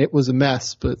 and it was a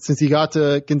mess. But since he got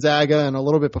to Gonzaga and a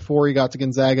little bit before he got to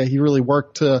Gonzaga, he really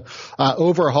worked to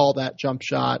overhaul that jump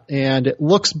shot, and it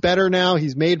looks better now.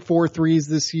 He's made 4 threes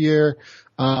this year.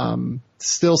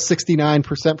 Still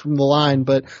 69% from the line,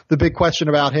 but the big question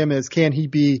about him is, can he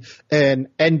be an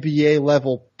NBA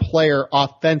level player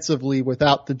offensively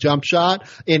without the jump shot?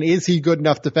 And is he good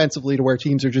enough defensively to where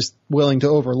teams are just willing to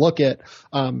overlook it?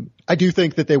 I do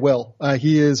think that they will.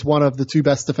 He is one of the 2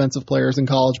 best defensive players in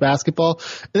college basketball.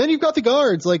 And then you've got the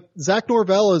guards, like Zach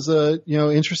Norvell is a,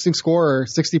 interesting scorer,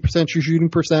 60% true shooting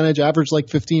percentage, averaged like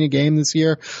 15 a game this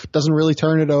year. Doesn't really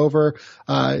turn it over.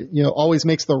 Always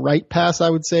makes the right pass,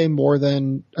 I would say, more than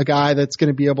a guy that's going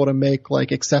to be able to make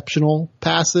like exceptional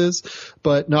passes,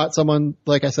 but not someone,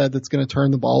 like I said, that's going to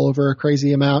turn the ball over a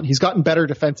crazy amount. He's gotten better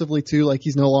defensively too. Like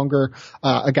he's no longer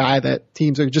a guy that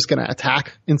teams are just going to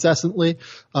attack incessantly.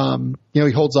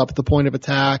 He holds up at the point of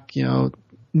attack,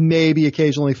 maybe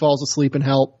occasionally falls asleep and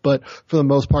help, but for the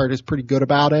most part is pretty good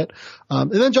about it.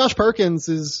 And then Josh Perkins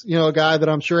is, a guy that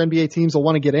I'm sure NBA teams will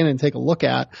want to get in and take a look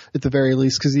at the very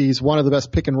least, because he's one of the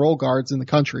best pick and roll guards in the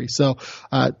country. So,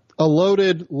 a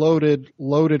loaded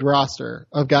roster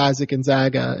of guys at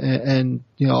Gonzaga, and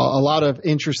a lot of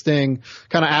interesting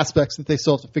kind of aspects that they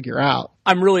still have to figure out.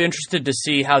 I'm really interested to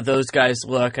see how those guys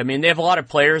look. I mean, they have a lot of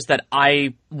players that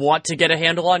I want to get a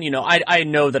handle on. I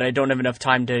know that I don't have enough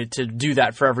time to do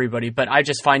that for everybody, but I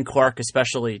just find Clark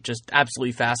especially just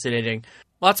absolutely fascinating.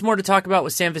 Lots more to talk about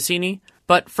with Sam Vecenie,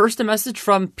 but first a message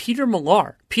from Peter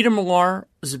Millar. Peter Millar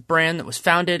is a brand that was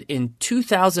founded in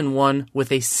 2001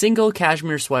 with a single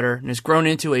cashmere sweater and has grown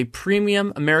into a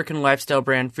premium American lifestyle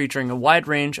brand featuring a wide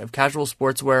range of casual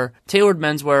sportswear, tailored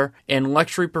menswear, and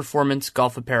luxury performance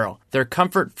golf apparel. Their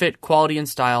comfort, fit, quality, and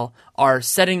style are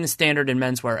setting the standard in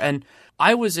menswear. And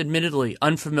I was admittedly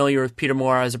unfamiliar with Peter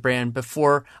Millar as a brand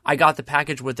before I got the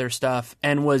package with their stuff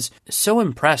and was so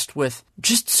impressed with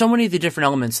just so many of the different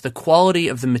elements. The quality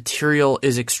of the material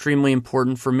is extremely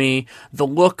important for me. The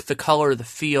look, the color, the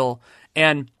feel,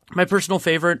 and my personal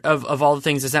favorite of all the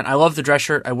things is that I love the dress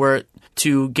shirt. I wear it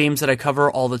to games that I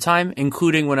cover all the time,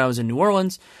 including when I was in New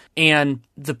Orleans. And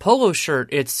the polo shirt,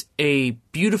 it's a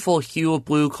beautiful hue of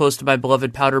blue, close to my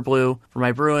beloved powder blue for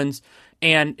my Bruins.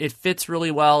 And it fits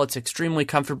really well. It's extremely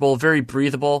comfortable, very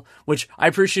breathable, which I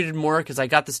appreciated more because I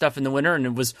got the stuff in the winter and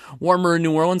it was warmer in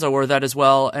New Orleans. I wore that as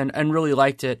well and really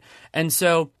liked it. And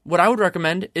so what I would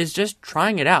recommend is just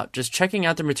trying it out, just checking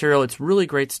out the material. It's really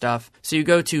great stuff. So you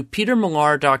go to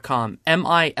petermillar.com,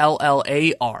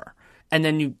 MILLAR. And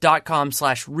then you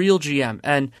 .com/realgm.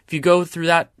 And if you go through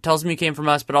that, it tells me you came from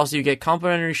us, but also you get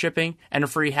complimentary shipping and a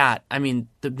free hat. I mean,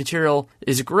 the material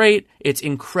is great. It's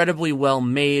incredibly well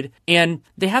made. And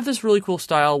they have this really cool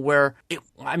style where,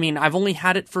 I've only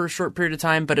had it for a short period of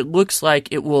time, but it looks like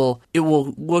it will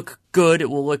look good. It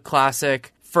will look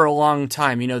classic for a long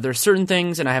time. There's certain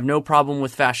things, and I have no problem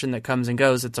with fashion that comes and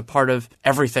goes. It's a part of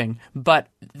everything. But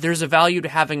there's a value to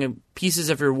having pieces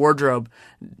of your wardrobe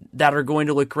that are going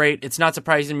to look great. It's not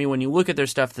surprising to me when you look at their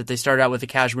stuff that they start out with a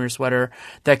cashmere sweater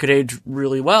that could age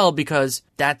really well, because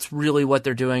that's really what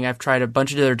they're doing. I've tried a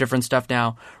bunch of their different stuff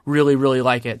now. Really, really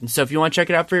like it. And so if you want to check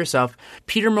it out for yourself,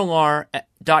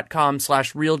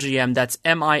 petermillar.com/realgm. That's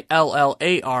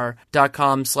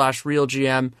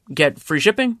MILLAR.com/realgm. Get free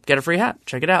shipping, get a free hat.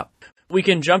 Check it out. We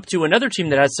can jump to another team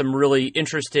that has some really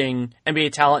interesting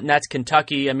NBA talent, and that's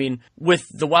Kentucky. With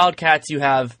the Wildcats, you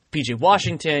have PJ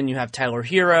Washington, you have Tyler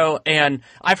Hero, and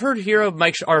I've heard Hero,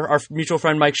 our mutual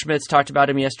friend Mike Schmitz talked about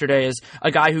him yesterday as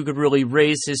a guy who could really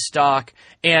raise his stock.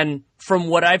 And from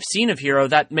what I've seen of Hero,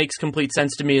 that makes complete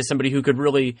sense to me as somebody who could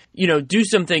really, do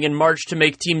something in March to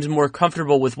make teams more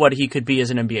comfortable with what he could be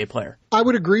as an NBA player. I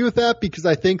would agree with that because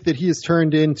I think that he has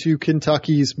turned into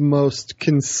Kentucky's most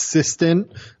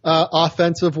consistent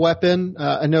offensive weapon.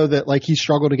 I know that he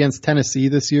struggled against Tennessee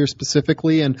this year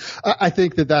specifically, and I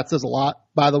think that says a lot.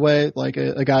 By the way,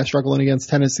 a guy struggling against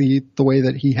Tennessee the way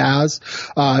that he has,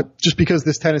 just because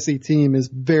this Tennessee team is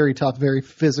very tough, very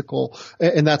physical,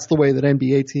 and that's the way that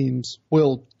NBA teams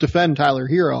will defend Tyler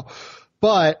Hero.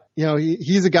 But,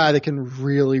 he's a guy that can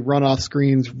really run off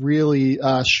screens, really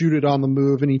shoot it on the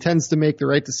move, and he tends to make the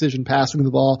right decision passing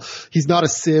the ball. He's not a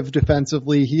sieve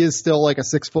defensively. He is still a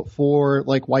 6'4",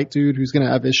 white dude who's going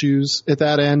to have issues at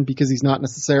that end because he's not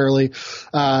necessarily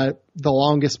the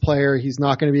longest player. He's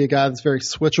not going to be a guy that's very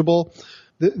switchable.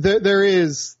 There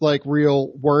is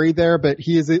real worry there, but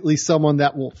he is at least someone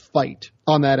that will fight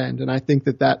on that end, and I think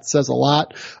that says a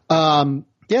lot.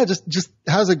 Yeah, just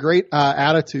has a great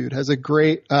attitude, has a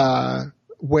great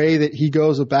way that he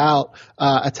goes about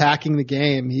attacking the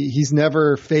game. He's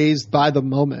never fazed by the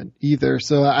moment either.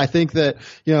 So I think that,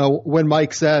 when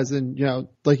Mike says, and,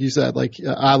 like you said,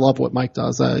 I love what Mike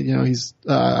does. He's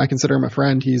I consider him a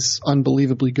friend. He's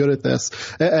unbelievably good at this.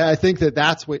 I think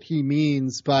that's what he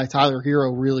means by Tyler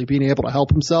Hero really being able to help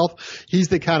himself. He's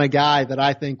the kind of guy that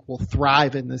I think will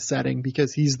thrive in this setting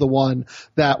because he's the one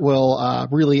that will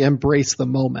really embrace the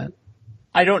moment.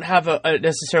 I don't have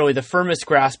necessarily the firmest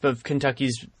grasp of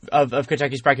Kentucky's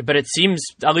bracket, but it seems,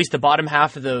 at least the bottom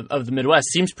half of the Midwest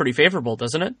seems pretty favorable,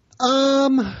 doesn't it?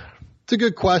 It's a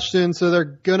good question. So they're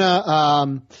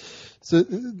gonna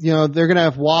they're gonna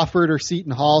have Wofford or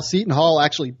Seton Hall. Seton Hall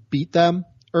actually beat them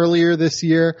earlier this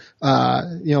year.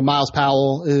 Miles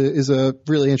Powell is a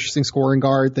really interesting scoring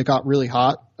guard that got really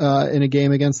hot in a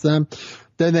game against them.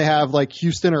 Then they have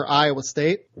Houston or Iowa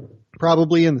State,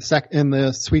 probably in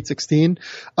the Sweet 16.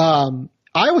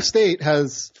 Iowa State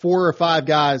has 4 or 5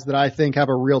 guys that I think have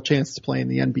a real chance to play in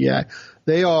the NBA.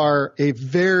 They are a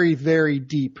very, very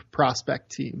deep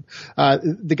prospect team.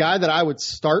 The guy that I would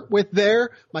start with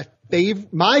there, my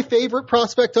favorite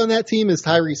prospect on that team is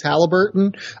Tyrese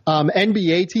Halliburton.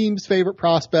 NBA team's favorite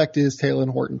prospect is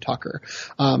Talen Horton-Tucker.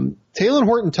 Talen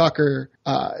Horton-Tucker,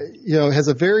 has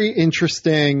a very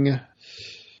interesting.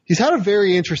 He's had a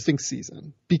very interesting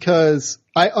season because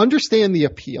I understand the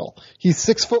appeal. He's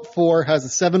 6'4", has a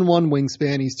 7'1"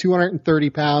 wingspan. He's 230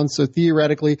 pounds. So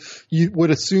theoretically, you would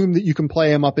assume that you can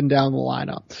play him up and down the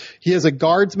lineup. He has a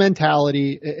guard's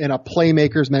mentality and a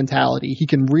playmaker's mentality. He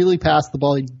can really pass the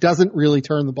ball. He doesn't really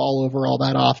turn the ball over all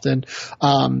that often.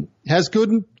 Has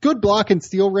good block and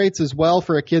steal rates as well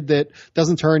for a kid that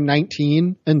doesn't turn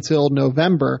 19 until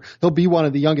November. He'll be one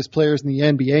of the youngest players in the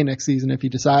NBA next season if he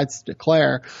decides to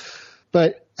declare.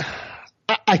 But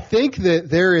I think that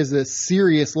there is a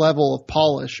serious level of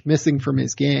polish missing from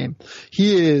his game.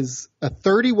 He is a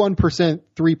 31%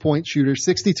 three-point shooter,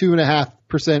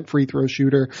 62.5% free throw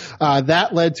shooter.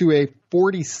 That led to a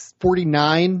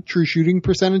 49 true shooting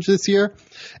percentage this year.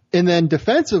 And then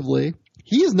defensively,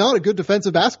 he is not a good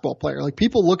defensive basketball player. Like,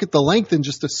 people look at the length and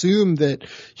just assume that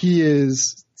he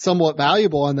is somewhat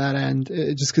valuable on that end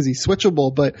just because he's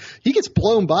switchable, but he gets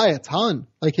blown by a ton.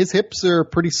 Like, his hips are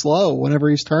pretty slow whenever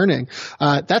he's turning.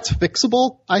 That's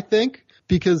fixable, I think,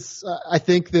 because I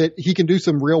think that he can do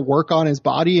some real work on his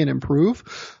body and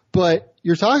improve. But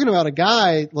you're talking about a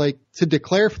guy like to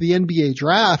declare for the NBA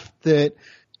draft that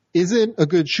isn't a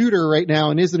good shooter right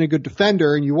now and isn't a good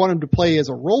defender, and you want him to play as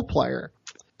a role player.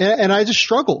 And I just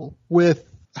struggle with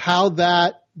how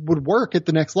that would work at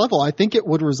the next level. I think it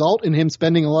would result in him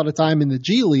spending a lot of time in the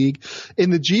G League. In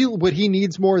the G, what he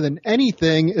needs more than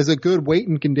anything is a good weight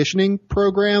and conditioning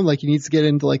program. Like, he needs to get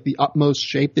into like the utmost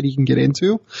shape that he can get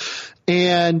into.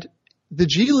 And the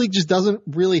G League just doesn't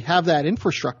really have that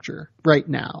infrastructure right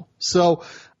now. So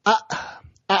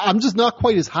I'm just not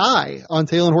quite as high on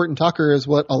Talen Horton-Tucker as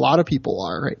what a lot of people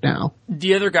are right now.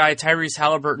 The other guy, Tyrese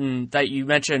Halliburton, that you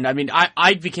mentioned, I mean,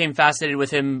 I became fascinated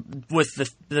with him with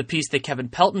the piece that Kevin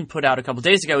Pelton put out a couple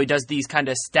days ago. He does these kind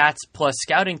of stats plus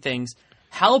scouting things.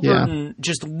 Halliburton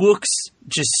just looks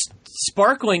just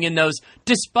sparkling in those,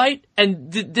 despite,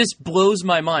 and this blows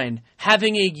my mind,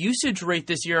 having a usage rate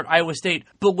this year at Iowa State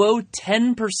below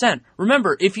 10%.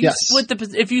 Remember, if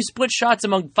you split shots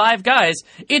among 5 guys,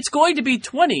 it's going to be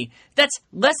 20. That's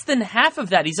less than half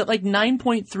of that. He's at like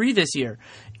 9.3 this year.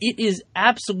 It is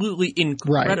absolutely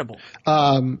incredible.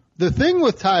 Right. The thing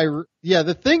with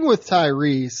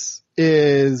Tyrese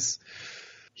is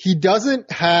he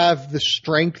doesn't have the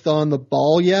strength on the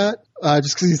ball yet,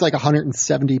 just because he's like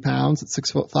 170 pounds at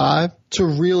 6'5", to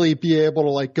really be able to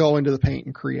like go into the paint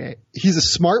and create. He's a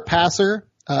smart passer.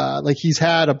 Like, he's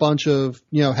had a bunch of,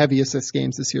 heavy assist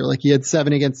games this year. Like, he had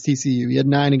 7 against TCU. He had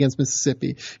 9 against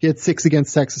Mississippi. He had 6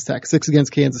 against Texas Tech, 6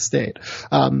 against Kansas State.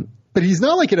 But he's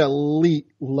not like an elite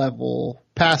level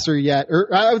passer yet,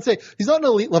 or I would say he's not an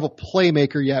elite level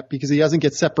playmaker yet because he doesn't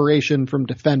get separation from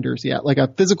defenders yet. Like, a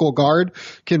physical guard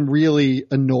can really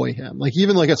annoy him. Like,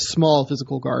 even like a small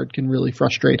physical guard can really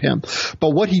frustrate him. But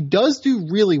what he does do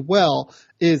really well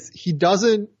is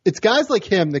it's guys like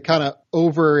him that kind of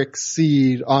over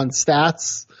exceed on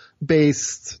stats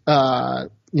based,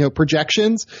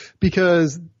 projections,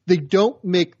 because they don't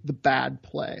make the bad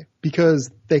play,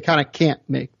 because they kind of can't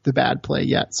make the bad play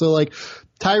yet. So like,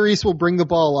 Tyrese will bring the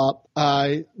ball up.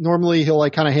 Normally he'll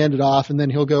like kind of hand it off, and then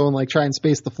he'll go and like try and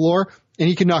space the floor, and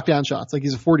he can knock down shots. Like,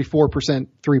 he's a 44%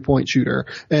 3-point shooter,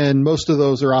 and most of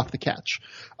those are off the catch.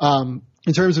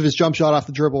 In terms of his jump shot off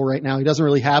the dribble right now, he doesn't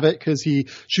really have it because he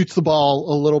shoots the ball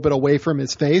a little bit away from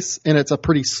his face, and it's a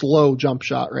pretty slow jump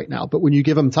shot right now. But when you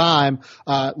give him time,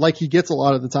 like he gets a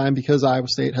lot of the time because Iowa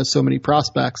State has so many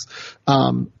prospects,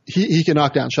 he can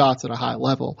knock down shots at a high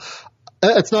level.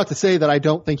 It's not to say that I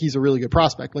don't think he's a really good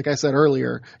prospect. Like I said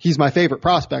earlier, he's my favorite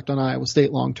prospect on Iowa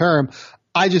State long term.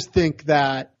 I just think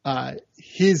that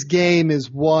his game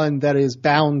is one that is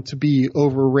bound to be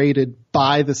overrated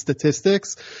by the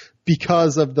statistics,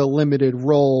 because of the limited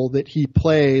role that he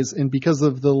plays and because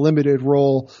of the limited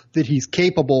role that he's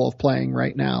capable of playing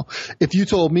right now. If you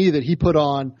told me that he put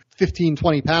on 15,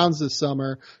 20 pounds this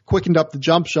summer, quickened up the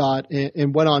jump shot,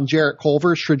 and went on Jarrett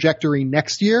Culver's trajectory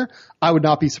next year, I would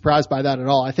not be surprised by that at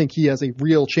all. I think he has a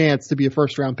real chance to be a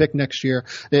first-round pick next year.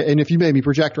 And if you made me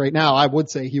project right now, I would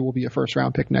say he will be a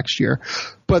first-round pick next year.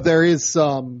 But there is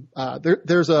some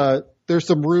there's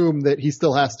some room that he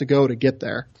still has to go to get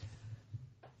there.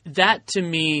 That, to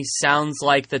me, sounds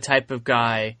like the type of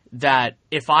guy that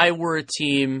if I were a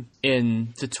team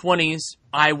in the 20s,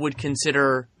 I would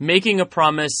consider making a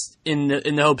promise in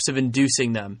the hopes of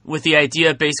inducing them, with the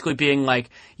idea basically being like,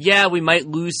 yeah, we might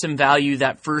lose some value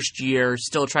that first year,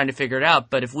 still trying to figure it out,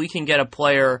 but if we can get a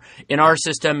player in our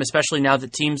system, especially now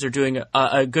that teams are doing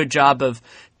a good job of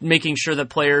making sure that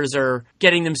players are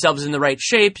getting themselves in the right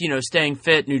shape, staying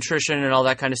fit, nutrition, and all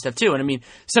that kind of stuff too. And I mean,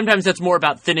 sometimes that's more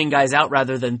about thinning guys out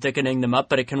rather than thickening them up,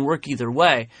 but it can work either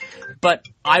way. But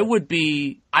I would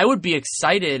be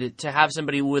excited to have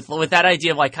somebody with that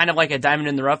idea of like kind of like a diamond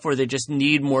in the rough where they just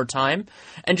need more time,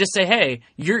 and just say, hey,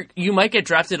 you might get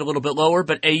drafted a little bit lower,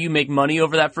 but you make money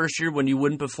over that first year when you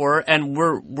wouldn't before, and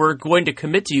we're going to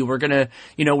commit to you. We're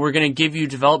gonna give you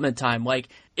development time. Like,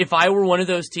 if I were one of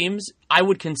those teams, I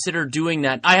would consider doing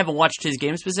that. I haven't watched his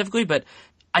game specifically, but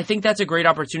I think that's a great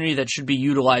opportunity that should be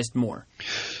utilized more.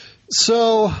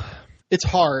 So it's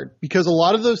hard because a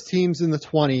lot of those teams in the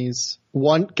 20s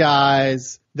want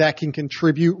guys that can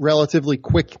contribute relatively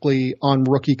quickly on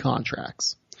rookie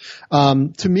contracts.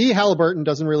 To me, Halliburton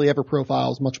doesn't really ever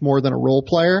profile as much more than a role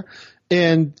player.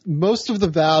 And most of the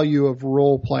value of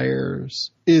role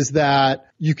players is that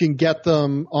you can get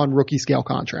them on rookie scale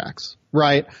contracts,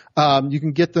 right? You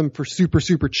can get them for super,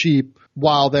 super cheap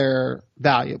while they're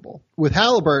valuable. With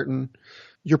Halliburton,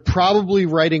 you're probably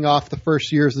writing off the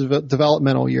first year's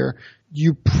developmental year.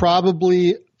 You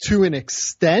probably, to an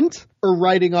extent, are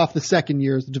writing off the second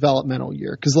year's developmental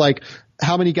year. Cause like,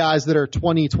 how many guys that are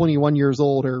 20, 21 years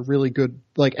old are really good,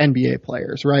 like NBA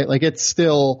players, right? Like it's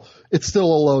still a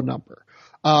low number.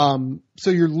 So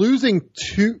you're losing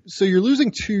 2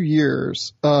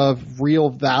 years of real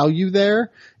value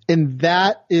there. And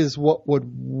that is what would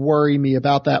worry me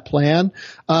about that plan.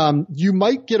 You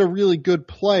might get a really good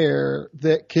player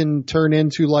that can turn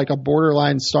into like a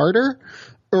borderline starter,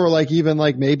 or like even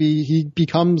like maybe he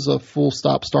becomes a full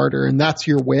stop starter and that's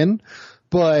your win.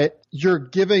 But you're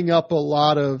giving up a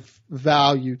lot of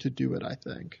value to do it, I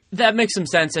think. That makes some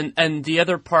sense. And the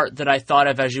other part that I thought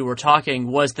of as you were talking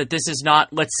was that this is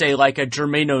not, let's say, like a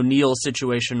Jermaine O'Neal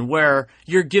situation where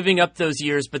you're giving up those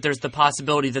years, but there's the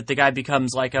possibility that the guy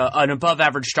becomes like an above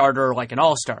average starter or like an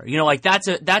all-star. You know, like that's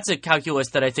a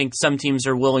calculus that I think some teams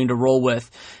are willing to roll with.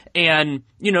 And,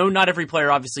 you know, not every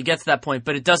player obviously gets to that point,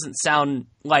 but it doesn't sound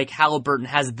like Halliburton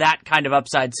has that kind of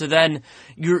upside. So then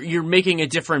you're making a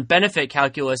different benefit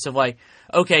calculus of like,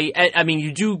 okay, I mean,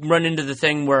 you do run into the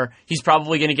thing where he's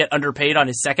probably going to get underpaid on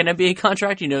his second NBA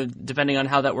contract, you know, depending on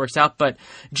how that works out. But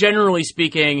generally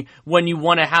speaking, when you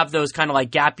want to have those kind of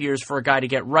like gap years for a guy to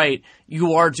get right,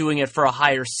 you are doing it for a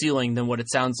higher ceiling than what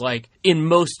it sounds like in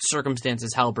most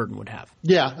circumstances Halliburton would have.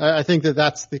 Yeah, I think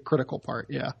that's the critical part,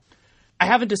 yeah. I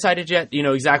haven't decided yet, you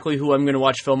know, exactly who I'm going to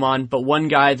watch film on, but one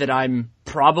guy that I'm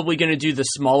probably going to do the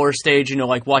smaller stage, you know,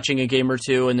 like watching a game or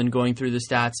two and then going through the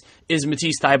stats, is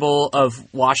Matisse Thybulle of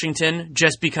Washington,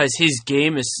 just because his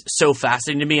game is so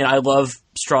fascinating to me, and I love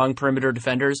strong perimeter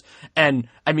defenders. And,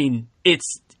 I mean,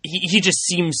 he just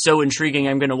seems so intriguing.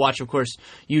 I'm going to watch, of course,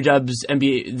 UW's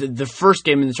NBA, the first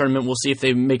game in the tournament. We'll see if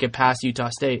they make it past Utah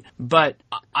State. But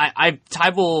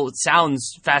Thybulle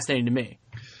sounds fascinating to me.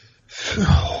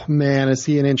 Oh, man, is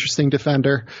he an interesting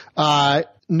defender.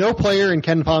 No player in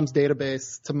Ken Palm's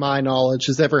database, to my knowledge,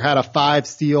 has ever had a 5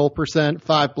 steal percent,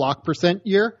 5 block percent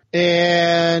year.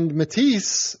 And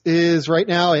Matisse is right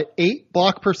now at 8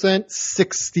 block percent,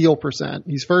 6 steal percent.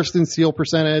 He's first in steal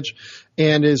percentage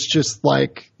and is just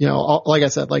like, you know, like I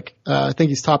said, like, I think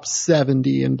he's top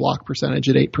 70 in block percentage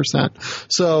at 8%.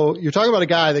 So you're talking about a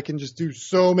guy that can just do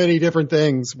so many different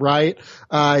things, right?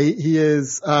 He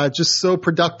is, just so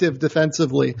productive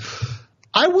defensively.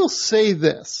 I will say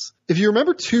this. If you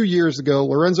remember 2 years ago,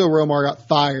 Lorenzo Romar got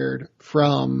fired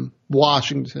from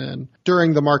Washington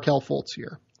during the Markelle Fultz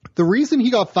year. The reason he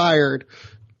got fired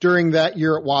during that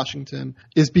year at Washington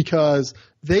is because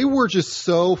they were just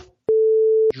so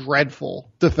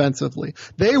dreadful defensively.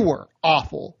 They were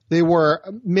awful. They were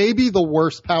maybe the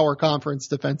worst power conference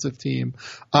defensive team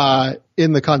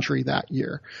in the country that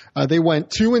year. They went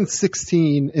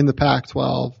 2-16 in the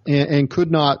Pac-12 and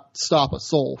could not stop a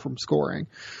soul from scoring.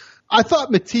 I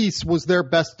thought Matisse was their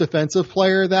best defensive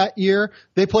player that year.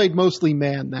 They played mostly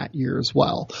man that year as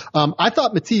well. I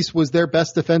thought Matisse was their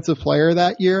best defensive player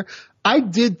that year. I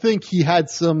did think he had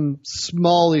some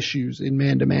small issues in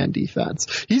man-to-man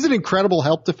defense. He's an incredible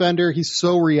help defender. He's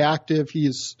so reactive. He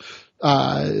is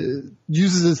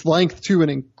uses his length to an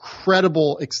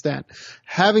incredible extent.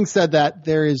 Having said that,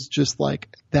 there is just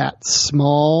like that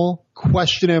small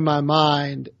question in my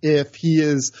mind if he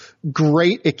is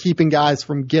great at keeping guys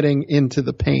from getting into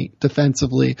the paint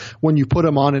defensively when you put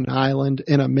him on an island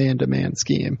in a man-to-man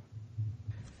scheme.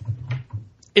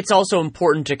 It's also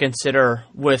important to consider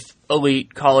with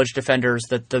elite college defenders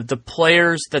that the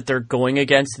players that they're going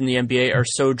against in the NBA are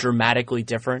so dramatically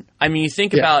different. I mean, you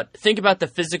think about the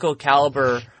physical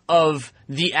caliber of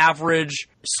the average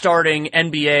starting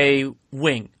NBA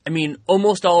wing. I mean,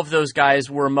 almost all of those guys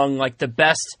were among like the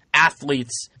best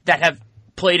athletes that have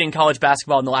played in college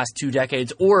basketball in the last 2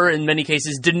 decades, or in many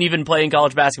cases didn't even play in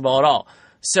college basketball at all.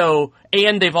 So,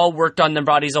 and they've all worked on their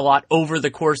bodies a lot over the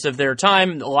course of their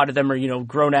time. A lot of them are, you know,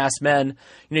 grown-ass men.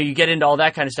 You know, you get into all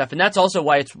that kind of stuff. And that's also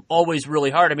why it's always really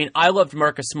hard. I mean, I loved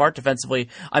Marcus Smart defensively.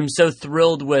 I'm so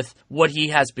thrilled with what he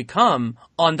has become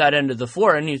on that end of the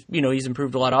floor. And he's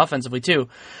improved a lot offensively too.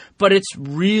 But it's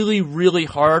really, really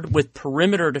hard with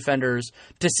perimeter defenders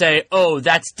to say, oh,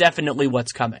 that's definitely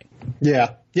what's coming.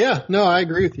 Yeah. Yeah. No, I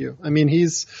agree with you. I mean,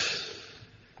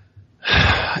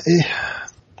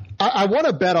 I want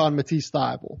to bet on Matisse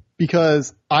Thybulle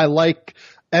because I like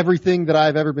everything that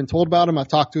I've ever been told about him. I've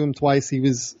talked to him twice. He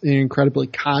was an incredibly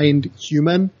kind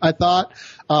human, I thought.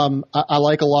 I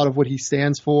like a lot of what he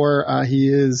stands for. He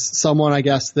is someone, I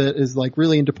guess, that is like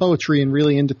really into poetry and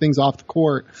really into things off the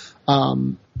court.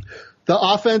 The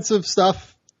offensive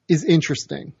stuff is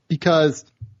interesting because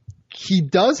he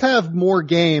does have more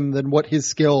game than what his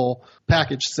skill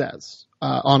package says.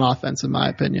 On offense, in my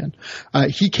opinion.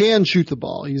 He can shoot the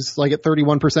ball. He's like at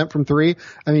 31% from three.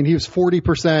 I mean, he was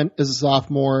 40% as a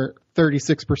sophomore,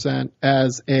 36%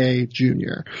 as a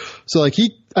junior. So like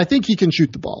I think he can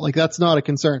shoot the ball. Like that's not a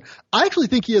concern. I actually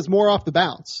think he has more off the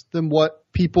bounce than what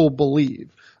people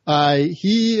believe.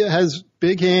 He has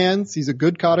big hands. He's a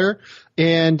good cutter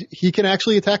and he can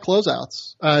actually attack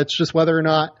closeouts. It's just whether or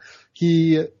not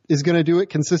he is going to do it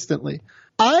consistently.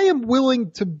 I am willing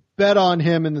to bet on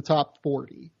him in the top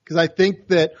 40 because I think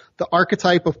that the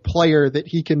archetype of player that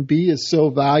he can be is so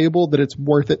valuable that it's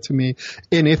worth it to me.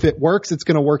 And if it works, it's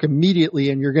going to work immediately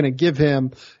and you're going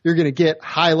to get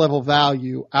high level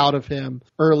value out of him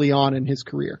early on in his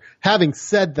career. Having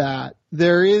said that,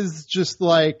 there is just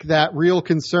like that real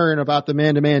concern about the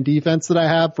man-to-man defense that I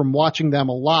have from watching them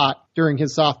a lot during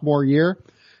his sophomore year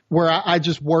where I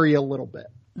just worry a little bit.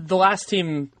 The last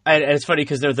team, and it's funny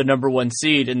because they're the number one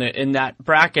seed in that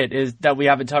bracket, is that we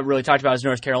haven't really talked about is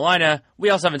North Carolina. We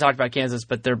also haven't talked about Kansas,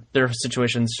 but their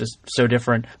situation's just so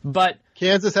different. But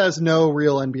Kansas has no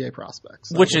real NBA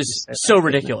prospects, which is so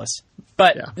ridiculous.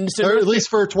 But yeah. So or at least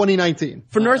for 2019.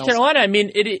 For North Carolina, I mean,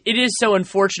 it is so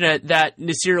unfortunate that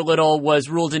Nasir Little was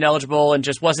ruled ineligible and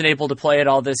just wasn't able to play at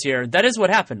all this year. That is what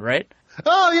happened, right?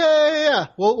 Oh yeah.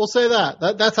 We'll say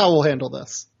that. That's how we'll handle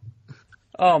this.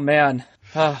 Oh man.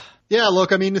 Yeah,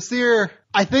 look, I mean,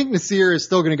 I think Nasir is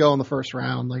still going to go in the first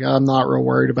round. Like, I'm not real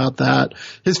worried about that.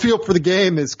 His feel for the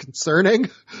game is concerning.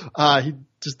 He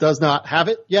just does not have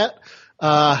it yet.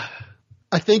 I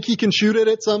think he can shoot it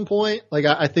at some point. Like,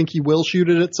 I think he will shoot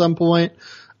it at some point.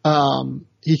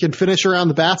 He can finish around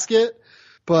the basket,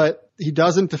 but he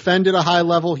doesn't defend at a high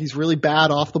level. He's really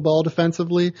bad off the ball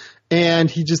defensively.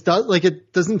 And he just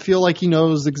it doesn't feel like he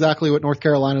knows exactly what North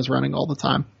Carolina is running all the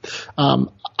time.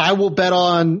 I will bet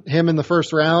on him in the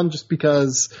first round just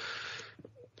because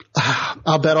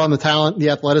I'll bet on the talent, the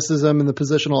athleticism, and the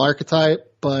positional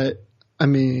archetype. But I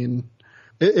mean,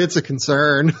 it's a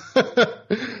concern.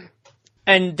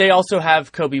 And they also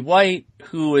have Kobe White,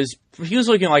 he was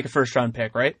looking like a first round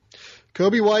pick, right?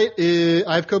 Kobe White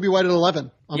I have Kobe White at 11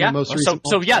 on the most recent.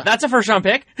 So yeah, that's a first round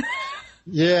pick.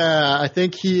 Yeah, I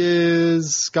think he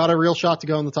is got a real shot to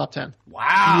go in the top 10.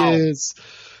 Wow. He is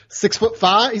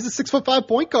 6'5". He's a 6'5"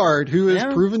 point guard who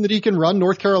has proven that he can run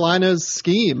North Carolina's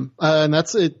scheme. And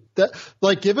that's it.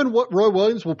 Given what Roy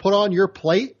Williams will put on your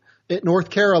plate at North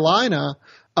Carolina,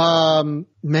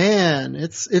 man,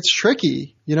 it's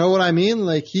tricky. You know what I mean?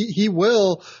 Like he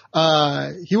will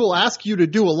ask you to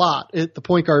do a lot at the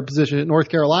point guard position at North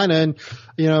Carolina. And,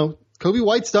 you know, Kobe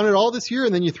White's done it all this year.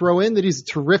 And then you throw in that he's a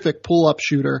terrific pull-up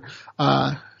shooter.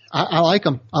 I like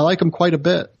him. I like him quite a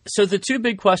bit. So the two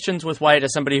big questions with White,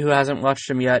 as somebody who hasn't watched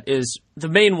him yet, is the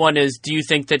main one is, do you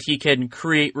think that he can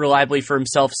create reliably for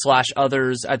himself /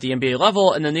 others at the NBA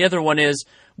level? And then the other one is,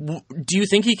 do you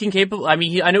think he can I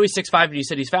mean, I know he's 6'5", and you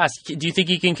said he's fast. Do you think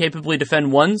he can capably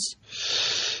defend ones?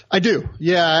 I do.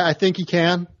 Yeah, I think he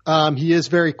can. He is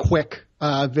very quick.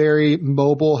 Very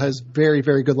mobile, has very,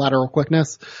 very good lateral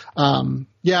quickness.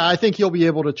 Yeah, I think he'll be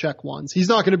able to check ones. He's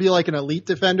not going to be like an elite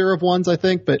defender of ones, I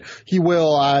think, but he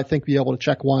will, I think, be able to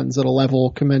check ones at a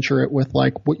level commensurate with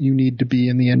like what you need to be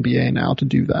in the NBA now to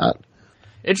do that.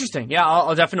 Interesting. Yeah,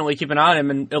 I'll definitely keep an eye on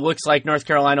him, and it looks like North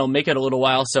Carolina will make it a little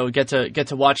while, so get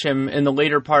to watch him in the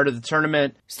later part of the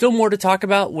tournament. Still more to talk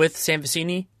about with Sam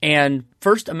Vecenie, and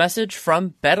first a message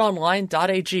from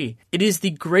betonline.ag. It is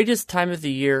the greatest time of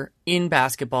the year in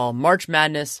basketball. March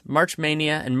Madness, March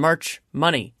Mania, and March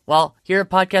Money. Well, here at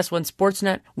Podcast One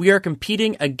Sportsnet, we are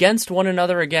competing against one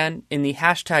another again in the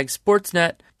hashtag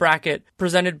Sportsnet bracket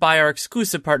presented by our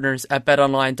exclusive partners at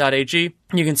betonline.ag.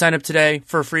 You can sign up today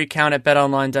for a free account at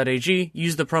betonline.ag.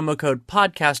 Use the promo code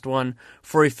PODCAST1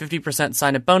 for a 50%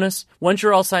 sign-up bonus. Once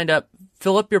you're all signed up,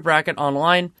 fill up your bracket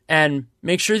online and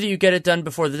make sure that you get it done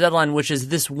before the deadline, which is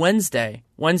this Wednesday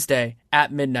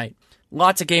at midnight.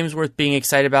 Lots of games worth being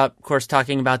excited about. Of course,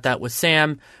 talking about that with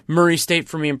Sam. Murray State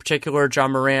for me in particular,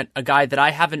 John Morant, a guy that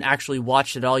I haven't actually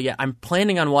watched at all yet. I'm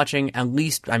planning on watching at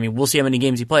least, I mean, we'll see how many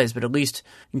games he plays, but at least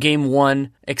game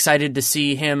one. Excited to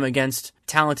see him against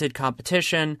talented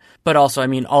competition, but also, I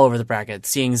mean, all over the bracket.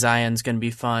 Seeing Zion's going to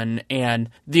be fun. And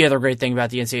the other great thing about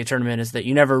the NCAA tournament is that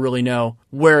you never really know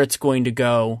where it's going to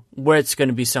go, where it's going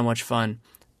to be so much fun.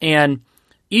 And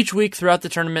Each week throughout the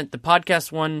tournament, the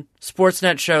Podcast One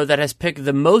Sportsnet show that has picked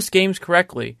the most games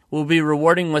correctly will be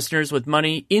rewarding listeners with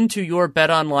money into your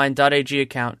betonline.ag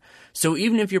account. So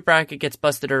even if your bracket gets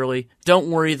busted early, don't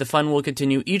worry, the fun will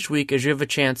continue each week as you have a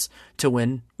chance to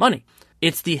win money.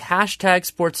 It's the hashtag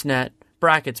Sportsnet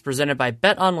brackets presented by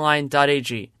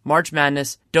betonline.ag. March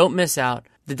Madness, don't miss out.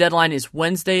 The deadline is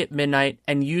Wednesday at midnight,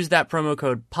 and use that promo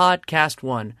code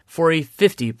PODCAST1 for a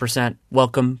 50%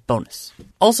 welcome bonus.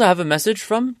 Also have a message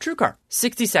from TrueCar.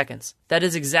 60 seconds. That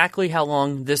is exactly how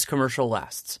long this commercial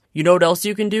lasts. You know what else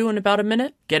you can do in about a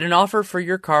minute? Get an offer for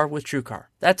your car with TrueCar.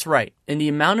 That's right. In the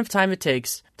amount of time it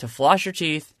takes to floss your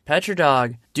teeth, pet your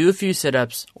dog, do a few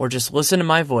sit-ups, or just listen to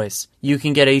my voice, you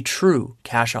can get a true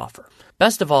cash offer.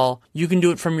 Best of all, you can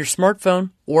do it from your smartphone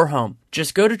or home.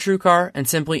 Just go to TrueCar and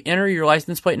simply enter your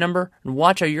license plate number and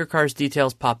watch how your car's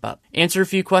details pop up. Answer a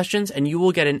few questions and you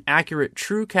will get an accurate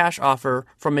true cash offer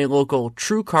from a local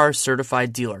TrueCar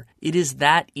certified dealer. It is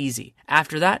that easy.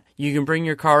 After that, you can bring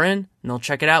your car in and they'll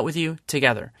check it out with you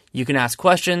together. You can ask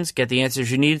questions, get the answers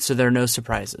you need so there are no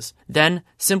surprises. Then,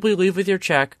 simply leave with your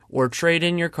check or trade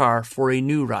in your car for a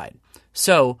new ride.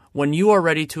 So, when you are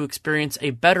ready to experience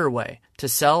a better way to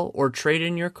sell or trade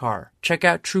in your car, check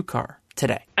out TrueCar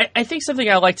today. I think something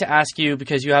I'd like to ask you,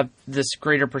 because you have this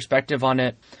greater perspective on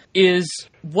it, is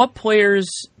what players,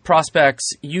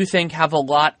 prospects, you think have a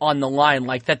lot on the line,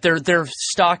 like that their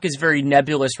stock is very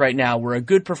nebulous right now, where a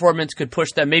good performance could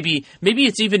push them. Maybe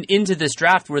it's even into this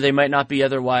draft where they might not be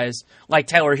otherwise. Like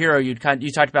Tyler Hero, you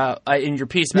talked about in your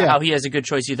piece about how he has a good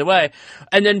choice either way.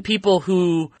 And then people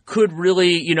who could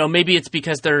really, maybe it's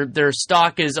because their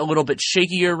stock is a little bit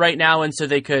shakier right now, and so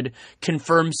they could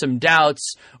confirm some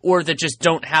doubts, or that just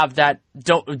don't have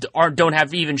don't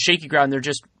have even shaky ground. They're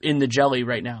just in the jelly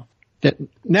right now.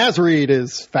 Naz Reid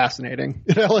is fascinating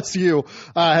at LSU.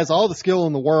 Has all the skill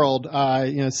in the world.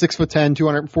 6'10",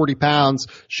 240 pounds,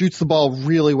 shoots the ball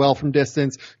really well from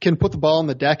distance, can put the ball on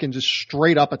the deck and just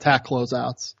straight up attack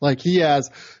closeouts. Like he has,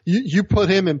 you put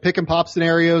him in pick and pop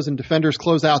scenarios and defenders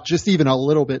close out just even a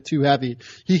little bit too heavy.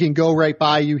 He can go right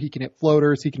by you. He can hit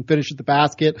floaters. He can finish at the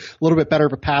basket. A little bit better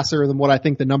of a passer than what I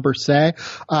think the numbers say.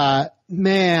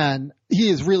 Man, he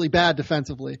is really bad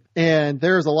defensively. And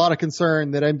there's a lot of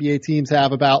concern that NBA teams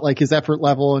have about like his effort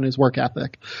level and his work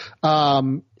ethic.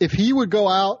 If he would go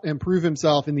out and prove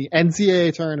himself in the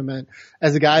NCAA tournament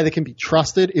as a guy that can be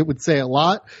trusted, it would say a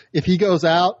lot. If he goes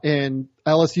out and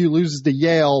LSU loses to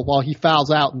Yale while he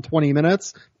fouls out in 20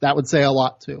 minutes, that would say a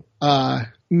lot too.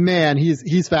 Man,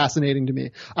 he's fascinating to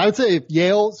me. I would say if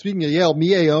Yale, speaking of Yale,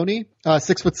 Miaoni,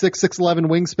 6'6", 6'11"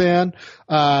 wingspan,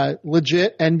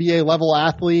 legit NBA level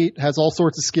athlete, has all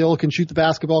sorts of skill, can shoot the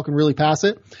basketball, can really pass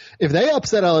it. If they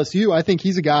upset LSU, I think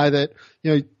he's a guy that,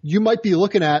 you might be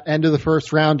looking at end of the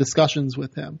first round discussions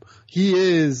with him. He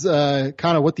is,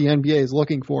 kind of what the NBA is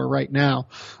looking for right now.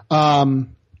 In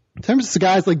terms of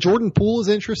guys like Jordan Poole is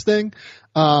interesting.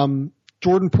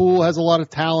 Jordan Poole has a lot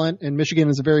of talent, and Michigan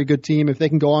is a very good team. If they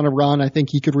can go on a run, I think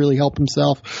he could really help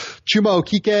himself. Chuma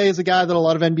Okeke is a guy that a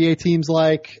lot of NBA teams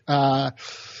like.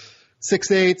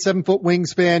 6'8", 7-foot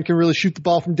wingspan, can really shoot the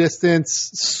ball from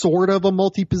distance, sort of a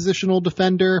multi-positional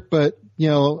defender, but,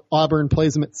 Auburn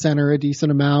plays him at center a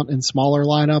decent amount in smaller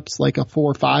lineups, like a 4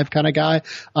 or 5 kind of guy.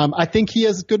 I think he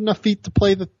has good enough feet to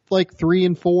play the 3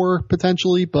 and 4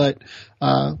 potentially, but,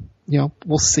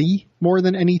 we'll see more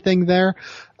than anything there.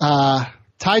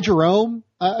 Ty Jerome,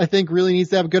 I think really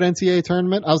needs to have a good NCAA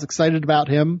tournament. I was excited about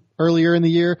him earlier in the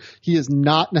year. He has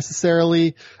not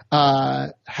necessarily,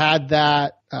 had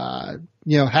that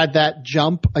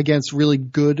jump against really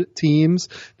good teams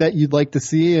that you'd like to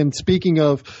see. And speaking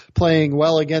of playing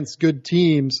well against good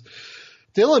teams,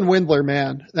 Dylan Windler,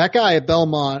 man, that guy at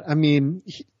Belmont,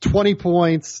 20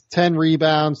 points, 10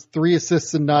 rebounds, 3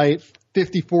 assists a night,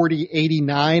 50, 40,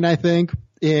 89, I think,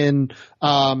 in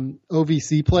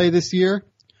OVC play this year.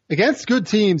 Against good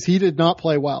teams, he did not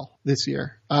play well this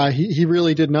year. He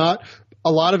really did not.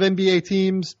 A lot of NBA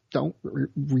teams don't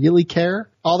really care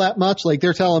all that much. Like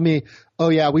they're telling me, oh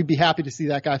yeah, we'd be happy to see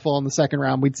that guy fall in the second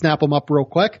round. We'd snap him up real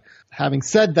quick. Having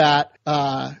said that,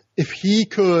 if he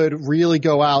could really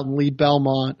go out and lead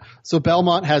Belmont. So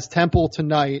Belmont has Temple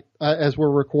tonight, as we're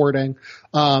recording,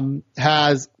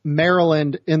 has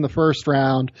Maryland in the first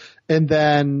round. And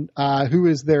then, who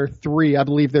is their 3? I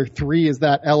believe their 3 is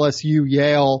that LSU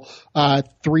Yale,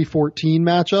 3-14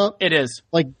 matchup. It is.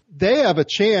 Like they have a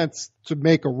chance to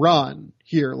make a run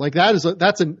here. Like that's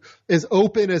as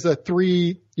open as a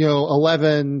 3-11,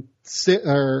 3-14,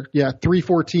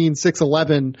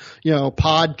 6-11,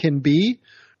 pod can be.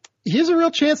 He has a real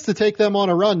chance to take them on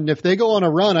a run. And if they go on a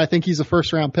run, I think he's a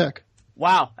first round pick.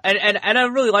 Wow. And I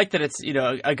really like that it's,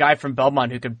 a guy from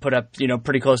Belmont who could put up,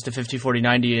 pretty close to 50, 40,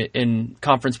 90 in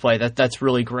conference play. That's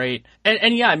really great.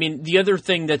 And yeah, I mean, the other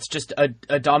thing that's just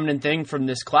a dominant thing from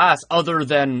this class, other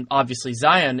than obviously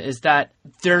Zion, is that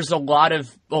there's a lot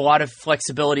of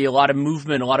flexibility, a lot of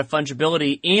movement, a lot of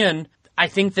fungibility. And I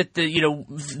think that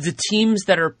the teams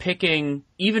that are picking,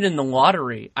 even in the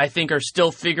lottery, I think are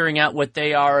still figuring out what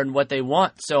they are and what they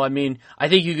want. So, I mean, I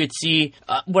think you could see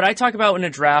what I talk about in a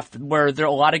draft where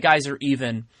a lot of guys are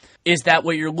even, is that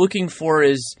what you're looking for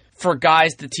is for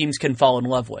guys the teams can fall in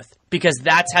love with, because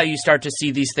that's how you start to see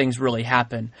these things really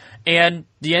happen. And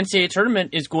the NCAA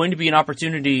tournament is going to be an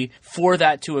opportunity for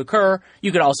that to occur.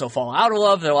 You could also fall out of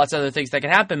love. There are lots of other things that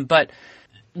can happen, but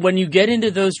when you get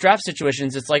into those draft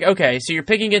situations, it's like, okay, so you're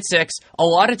picking at 6. A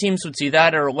lot of teams would see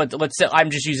that, or let's say, I'm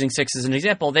just using 6 as an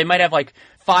example. They might have like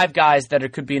 5 guys that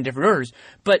it could be in different orders,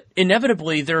 but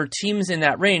inevitably there are teams in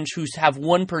that range who have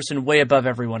one person way above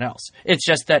everyone else. It's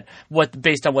just that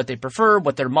based on what they prefer,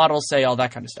 what their models say, all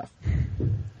that kind of stuff.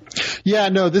 Yeah,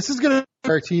 no, this is going to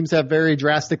where teams have very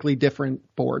drastically different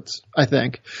boards, I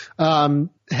think.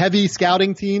 Heavy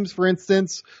scouting teams, for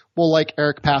instance, will like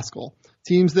Eric Paschal.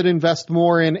 Teams that invest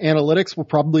more in analytics will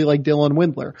probably like Dylan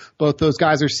Windler. Both those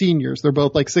guys are seniors. They're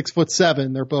both like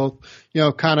 6'7". They're both,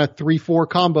 kind of 3-4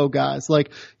 combo guys,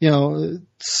 like,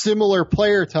 similar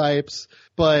player types,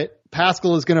 but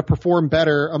Paschal is going to perform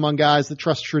better among guys that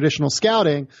trust traditional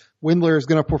scouting. Windler is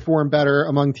going to perform better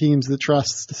among teams that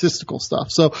trust statistical stuff.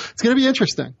 So it's going to be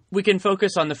interesting. We can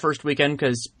focus on the first weekend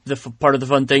because part of the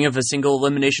fun thing of a single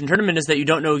elimination tournament is that you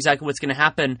don't know exactly what's going to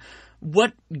happen.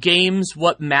 What games,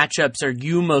 what matchups are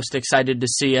you most excited to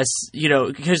see? As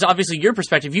because obviously your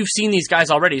perspective, you've seen these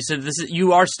guys already, so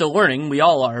you are still learning. We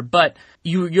all are, but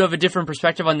you have a different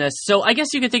perspective on this. So I guess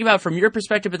you could think about it from your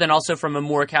perspective, but then also from a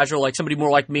more casual, like somebody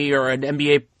more like me or an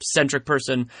NBA centric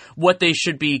person, what they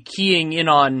should be keying in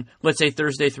on, let's say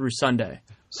Thursday through Sunday.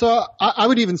 So I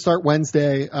would even start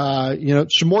Wednesday.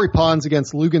 Shamori Pons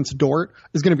against Lugens Dort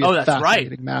is going to be a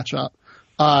fascinating matchup.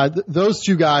 Those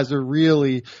two guys are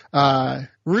really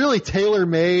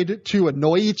tailor-made to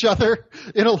annoy each other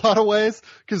in a lot of ways,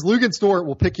 because Lugens Dort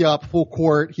will pick you up full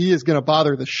court. He is going to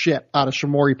bother the shit out of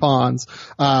Shamori Pons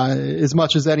as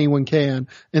much as anyone can.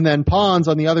 And then Pons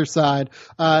on the other side,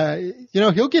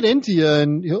 he'll get into you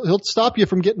and he'll stop you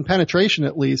from getting penetration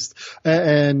at least,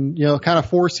 and kind of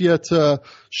force you to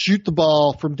shoot the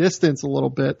ball from distance a little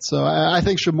bit. So I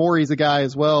think Shamori's a guy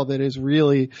as well that is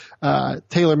really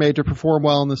tailor-made to perform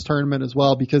well in this tournament as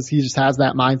well, because he just has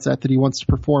that mindset that he wants to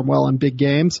perform well in big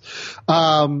games.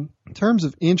 In terms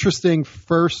of interesting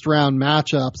first round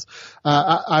matchups,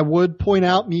 I would point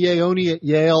out Miaoni at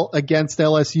Yale against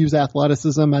LSU's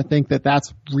athleticism. I think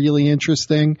that's really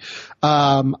interesting.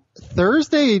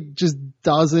 Thursday just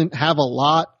doesn't have a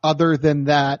lot other than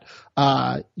that,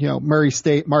 Murray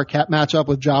State Marquette matchup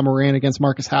with John Moran against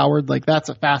Marcus Howard. Like, that's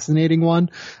a fascinating one.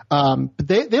 But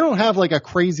they don't have like a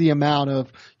crazy amount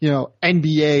of,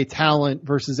 NBA talent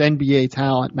versus NBA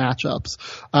talent matchups.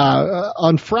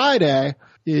 On Friday,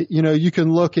 you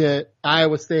can look at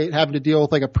Iowa State having to deal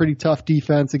with like a pretty tough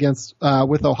defense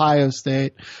with Ohio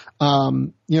State.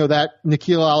 That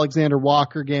Nickeil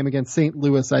Alexander-Walker game against St.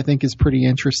 Louis, I think, is pretty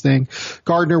interesting.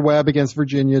 Gardner-Webb against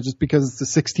Virginia, just because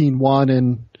it's a 16-1,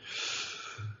 and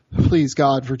please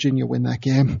God, Virginia win that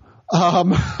game.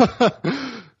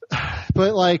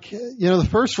 But the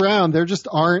first round, there just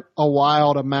aren't a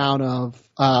wild amount of,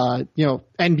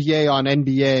 NBA on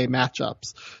NBA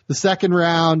matchups. The second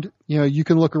round, you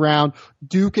can look around.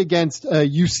 Duke against a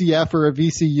UCF or a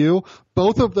VCU.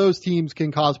 Both of those teams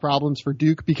can cause problems for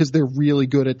Duke because they're really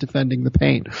good at defending the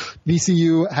paint.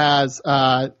 VCU has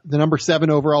the number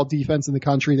 7 overall defense in the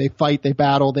country. They fight, they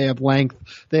battle, they have length,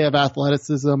 they have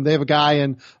athleticism. They have a guy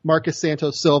in Marcus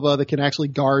Santos Silva that can actually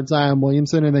guard Zion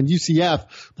Williamson. And then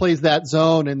UCF plays that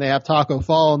zone, and they have Taco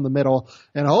Fall in the middle.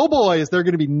 And oh boy, is there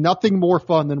going to be nothing more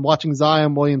fun than watching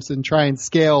Zion Williamson try and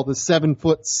scale the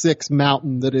 7'6"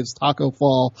 mountain that is Taco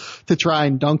Fall to try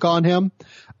and dunk on him.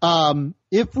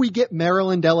 If we get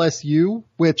Maryland LSU,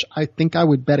 which I think I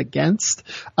would bet against,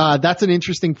 that's an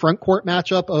interesting front court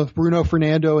matchup of Bruno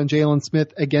Fernando and Jalen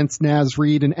Smith against Naz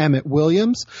Reid and Emmett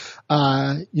Williams.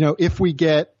 If we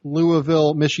get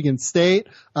Louisville, Michigan State,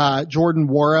 Jordan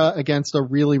Nwora against a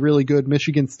really, really good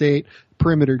Michigan State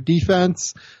perimeter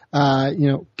defense.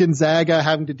 Gonzaga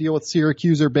having to deal with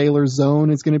Syracuse or Baylor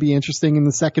zone is going to be interesting in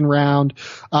the second round.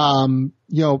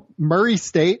 Murray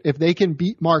State, if they can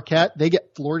beat Marquette, they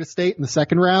get Florida State in the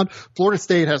second round. Florida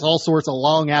State has all sorts of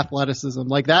long athleticism.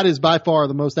 Like, that is by far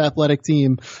the most athletic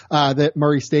team that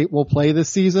Murray State will play this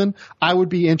season. I would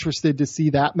be interested to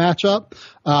see that matchup.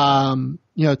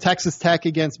 Texas Tech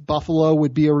against Buffalo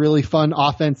would be a really fun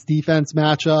offense-defense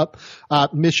matchup.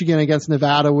 Michigan against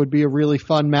Nevada would be a really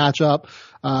fun matchup.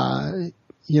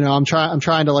 I'm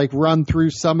trying to like run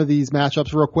through some of these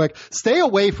matchups real quick. Stay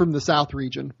away from the South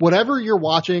region. Whatever you're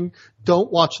watching,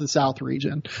 don't watch the South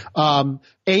region. I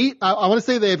want to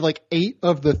say they have like 8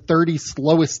 of the 30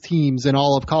 slowest teams in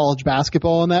all of college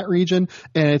basketball in that region,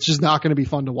 and it's just not going to be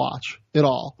fun to watch at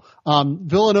all.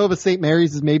 Villanova St.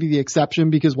 Mary's is maybe the exception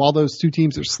because while those two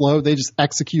teams are slow, they just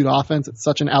execute offense at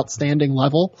such an outstanding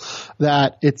level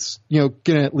that it's, going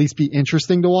to at least be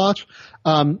interesting to watch.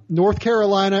 North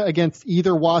Carolina against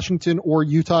either Washington or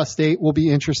Utah State will be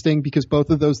interesting because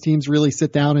both of those teams really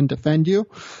sit down and defend you.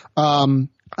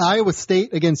 Iowa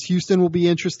State against Houston will be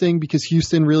interesting because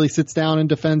Houston really sits down and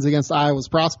defends against Iowa's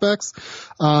prospects.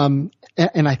 And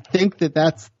I think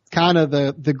that's kind of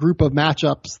the group of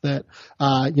matchups that,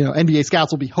 NBA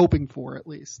scouts will be hoping for at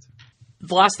least.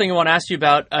 The last thing I want to ask you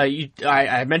about,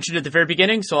 I mentioned at the very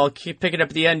beginning, so I'll keep picking up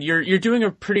at the end. You're doing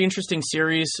a pretty interesting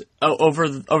series over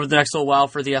the next little while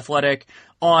for The Athletic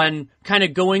on kind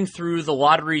of going through the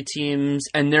lottery teams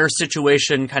and their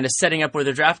situation, kind of setting up where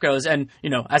the draft goes. And,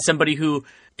 as somebody who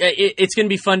it's going to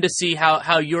be fun to see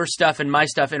how your stuff and my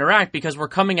stuff interact because we're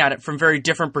coming at it from very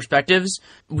different perspectives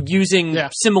using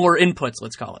similar inputs,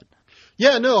 let's call it.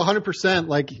 Yeah, no, 100%.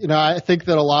 Like, I think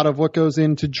that a lot of what goes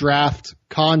into draft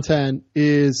content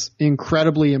is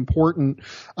incredibly important.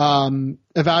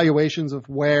 Evaluations of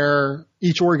where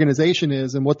each organization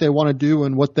is and what they want to do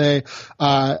and what they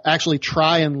actually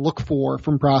try and look for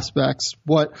from prospects,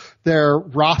 what their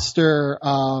roster,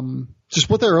 just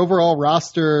what their overall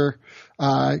roster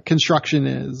construction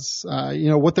is,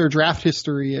 what their draft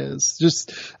history is,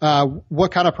 just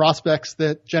what kind of prospects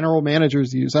that general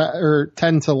managers use or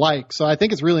tend to like. So I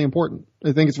think it's really important.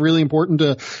 I think it's really important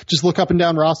to just look up and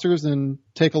down rosters and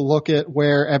take a look at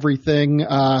where everything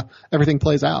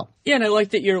plays out. Yeah, and I like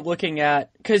that you're looking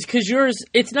at because yours,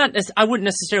 it's not. I wouldn't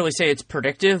necessarily say it's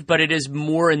predictive, but it is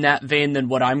more in that vein than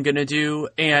what I'm going to do.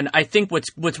 And I think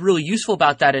what's really useful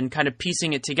about that and kind of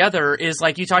piecing it together is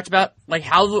like you talked about, like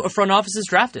how a front office is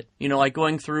drafted. Like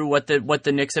going through what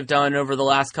the Knicks have done over the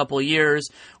last couple of years,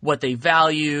 what they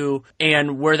value,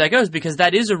 and where that goes, because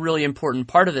that is a really important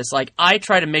part of this. Like I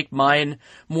try to make mine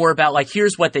more about like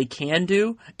here's what they can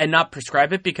do and not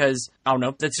prescribe it because I don't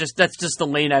know, that's just the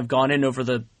lane I've gone in over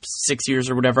the 6 years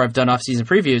or whatever I've done off-season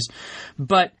previews.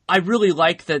 But I really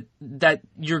like that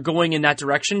you're going in that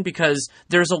direction because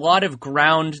there's a lot of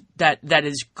ground that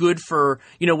is good for,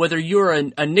 whether you're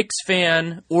a Knicks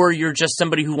fan or you're just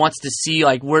somebody who wants to see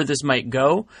like where this might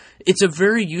go. It's a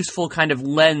very useful kind of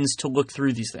lens to look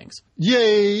through these things.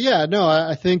 Yeah. No,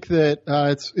 I think that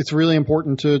it's really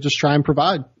important to just try and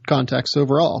provide context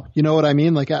overall. You know what I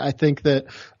mean? Like I think that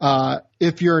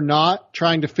if you're not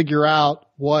trying to figure out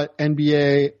what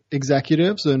NBA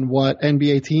executives and what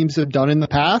NBA teams have done in the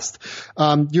past,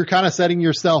 you're kind of setting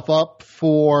yourself up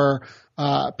for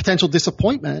potential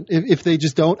disappointment if they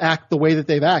just don't act the way that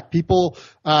they've acted. People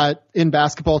in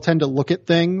basketball tend to look at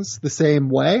things the same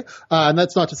way. And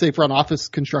that's not to say front office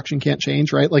construction can't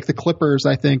change, right? Like the Clippers,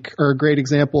 I think, are a great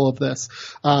example of this.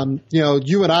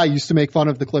 You and I used to make fun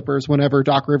of the Clippers whenever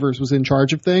Doc Rivers was in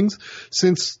charge of things.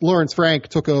 Since Lawrence Frank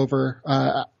took over,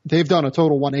 they've done a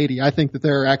total 180. I think that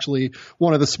they're actually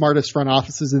one of the smartest front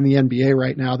offices in the NBA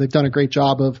right now. They've done a great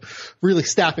job of really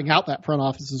staffing out that front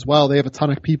office as well. They have a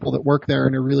ton of people that work there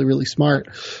and are really, really smart.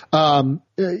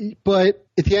 But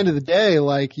at the end of the day,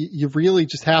 like you really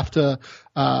just have to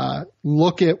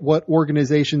look at what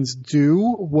organizations do,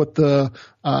 what the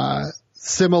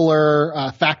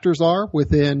similar factors are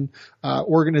within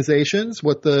organizations,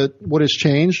 what has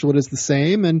changed, what is the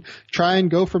same, and try and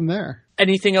go from there.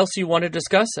 Anything else you want to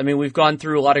discuss? I mean, we've gone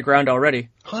through a lot of ground already.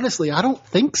 Honestly, I don't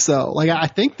think so. Like, I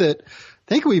think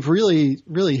we've really,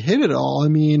 really hit it all. I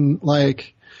mean,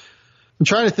 like, I'm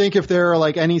trying to think if there are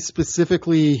like any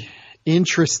specifically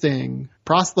interesting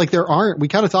like there aren't. We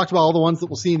kind of talked about all the ones that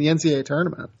we'll see in the NCAA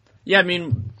tournament. Yeah, I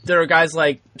mean, there are guys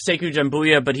like Sekou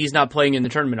Doumbouya, but he's not playing in the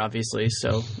tournament, obviously,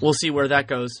 so we'll see where that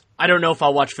goes. I don't know if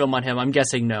I'll watch film on him. I'm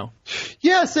guessing no.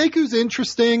 Yeah, Sekou's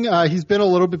interesting. He's been a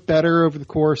little bit better over the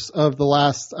course of the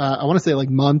last, I want to say like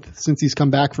month since he's come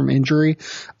back from injury.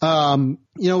 It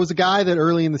was a guy that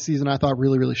early in the season I thought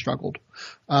really, really struggled.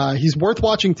 He's worth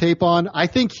watching tape on. I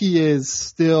think he is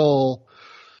still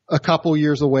a couple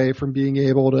years away from being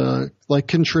able to like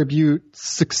contribute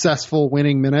successful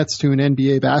winning minutes to an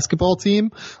NBA basketball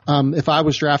team. If I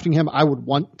was drafting him, I would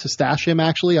want to stash him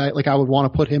actually. I would want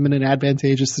to put him in an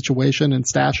advantageous situation and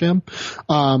stash him.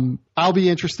 I'll be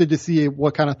interested to see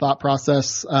what kind of thought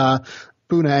process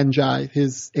Buna Njai,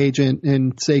 his agent,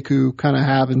 and Sekou kind of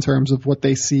have in terms of what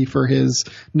they see for his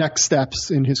next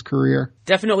steps in his career.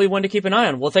 Definitely one to keep an eye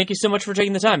on. Well, thank you so much for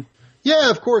taking the time.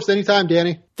 Yeah, of course. Anytime,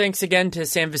 Danny. Thanks again to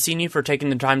Sam Vecenie for taking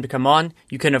the time to come on.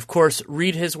 You can, of course,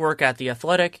 read his work at The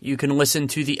Athletic. You can listen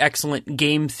to the excellent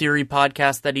Game Theory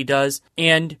podcast that he does.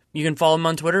 And you can follow him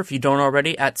on Twitter, if you don't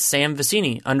already, at Sam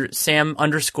Vecenie,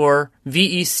 Sam_VECENIE.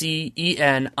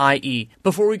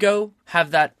 Before we go,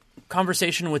 have that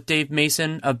conversation with Dave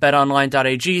Mason of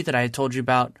betonline.ag that I had told you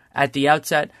about at the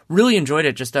outset. Really enjoyed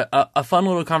it. Just a fun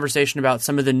little conversation about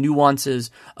some of the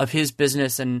nuances of his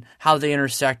business and how they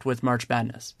intersect with March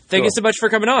Madness. Thank you so much for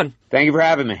coming on. Thank you for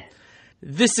having me.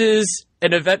 This is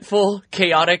an eventful,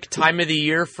 chaotic time of the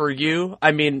year for you.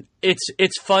 I mean,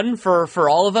 it's fun for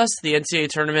all of us. The NCAA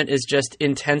tournament is just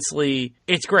intensely,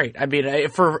 it's great. I mean,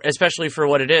 especially for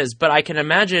what it is. But I can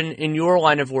imagine in your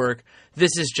line of work,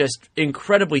 this is just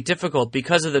incredibly difficult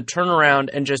because of the turnaround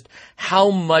and just how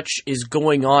much is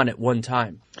going on at one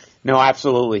time. No,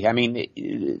 absolutely. I mean,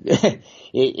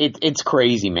 it's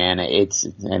crazy, man. It's,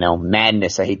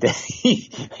 madness. I hate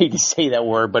to say that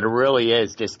word, but it really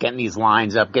is just getting these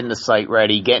lines up, getting the site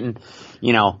ready, getting,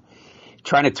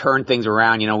 trying to turn things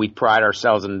around. We pride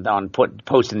ourselves on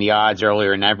posting the odds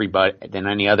earlier than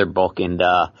any other book. And,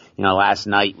 last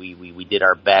night we did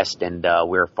our best and,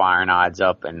 we were firing odds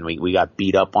up and we got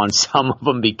beat up on some of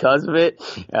them because of it.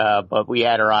 But we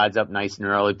had our odds up nice and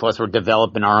early. Plus we're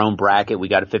developing our own bracket. We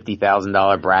got a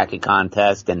 $50,000 bracket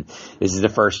contest. And this is the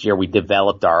first year we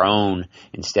developed our own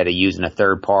instead of using a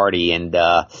third party. And,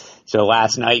 so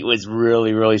last night was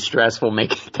really, really stressful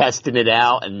testing it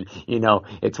out. And,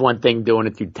 it's one thing doing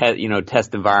it through,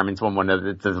 test environments when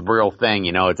it's a real thing,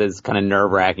 it's kind of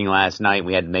nerve wracking last night.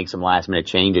 We had to make some last minute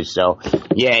changes. So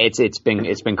yeah, it's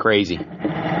been crazy.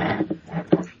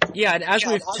 Yeah. And as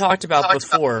we've talked about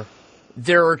before,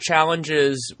 there are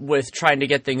challenges with trying to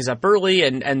get things up early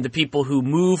and the people who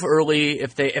move early,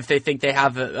 if they think they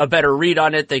have a better read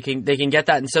on it, they can get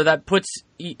that. And so that puts,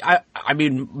 I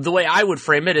mean, the way I would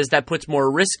frame it is that puts more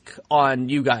risk on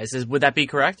you guys. Would that be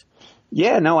correct?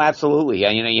 Yeah, no, absolutely.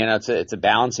 Yeah, it's a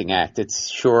balancing act. It's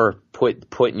sure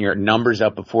putting your numbers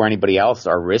up before anybody else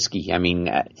are risky. I mean,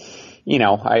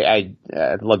 I'd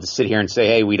love to sit here and say,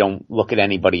 hey, we don't look at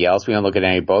anybody else. We don't look at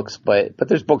any books, but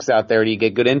there's books out there that you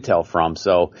get good intel from.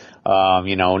 So,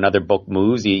 another book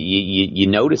moves, you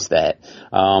notice that.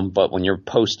 But when you're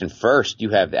posting first, you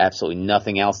have absolutely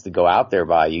nothing else to go out there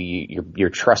by. You're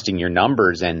trusting your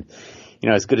numbers and,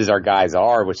 as good as our guys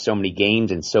are with so many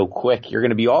games and so quick, you're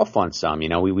going to be off on some.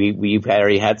 We've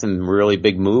already had some really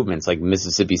big movements, like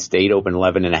Mississippi State opened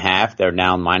 11.5. They're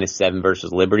now -7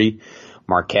 versus Liberty.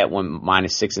 Marquette went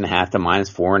 -6.5 to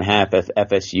 -4.5.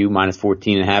 FSU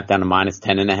 -14.5 down to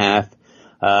 -10.5.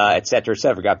 Et cetera, et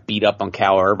cetera. Got beat up on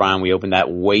Cal Irvine. We opened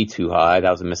that way too high.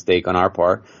 That was a mistake on our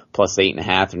part.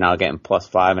 +8.5. They're now getting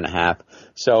 +5.5.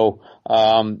 So,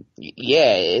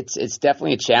 yeah, it's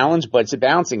definitely a challenge, but it's a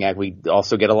balancing act. We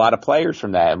also get a lot of players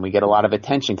from that, and we get a lot of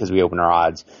attention because we open our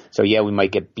odds. So, yeah, we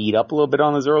might get beat up a little bit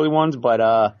on those early ones, but,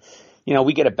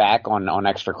 we get it back on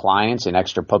extra clients and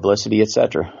extra publicity, et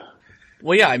cetera.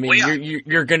 Well, yeah, I mean,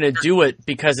 you're going to do it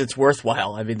because it's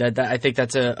worthwhile. I mean, I think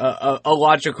that's a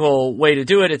logical way to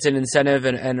do it. It's an incentive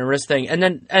and a risk thing.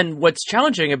 And what's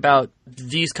challenging about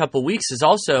these couple weeks is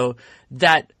also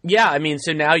that, yeah, I mean,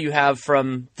 so now you have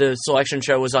from the selection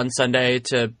show was on Sunday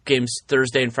to games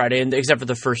Thursday and Friday, and except for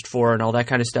the first four and all that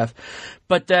kind of stuff.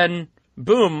 But then,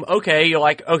 boom, okay, you're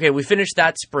like, okay, we finished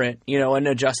that sprint, and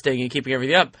adjusting and keeping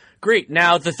everything up. Great.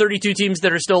 Now the 32 teams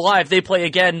that are still alive, they play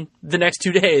again the next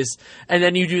 2 days, and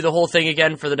then you do the whole thing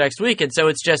again for the next week. And so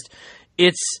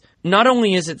it's not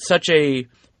only is it such a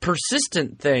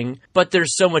persistent thing, but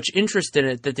there's so much interest in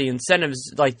it that the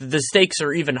incentives, like the stakes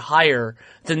are even higher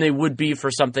than they would be for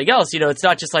something else. It's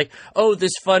not just like, oh,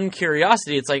 this fun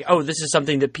curiosity. It's like, oh, this is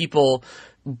something that people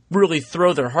really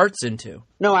throw their hearts into.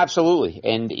 No, absolutely.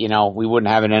 And, we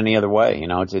wouldn't have it any other way.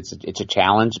 It's a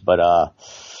challenge, but,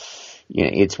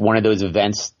 it's one of those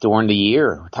events during the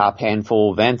year, top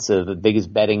handful events of the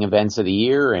biggest betting events of the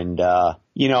year. And,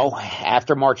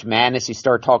 after March Madness, you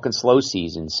start talking slow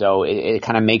season. So it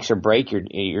kind of makes or break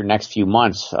your next few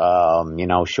months. Sure,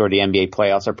 the NBA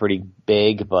playoffs are pretty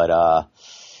big, but,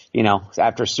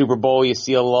 after Super Bowl, you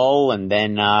see a lull, and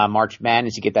then March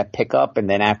Madness, you get that pickup. And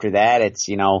then after that, it's,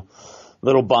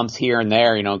 little bumps here and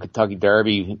there, Kentucky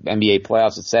Derby, NBA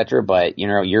playoffs, et cetera. But,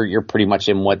 you're pretty much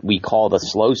in what we call the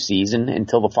slow season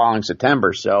until the following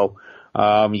September. So,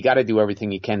 you got to do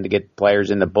everything you can to get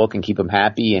players in the book and keep them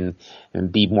happy and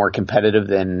be more competitive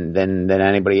than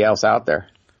anybody else out there.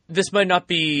 this might not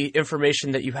be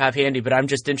information that you have handy, but I'm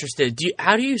just interested.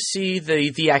 How do you see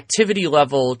the activity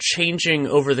level changing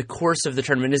over the course of the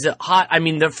tournament? Is it hot? I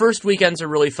mean, the first weekends are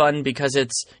really fun because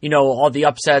it's, all the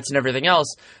upsets and everything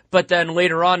else. But then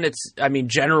later on,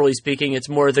 generally speaking, it's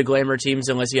more the glamour teams,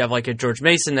 unless you have like a George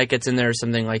Mason that gets in there or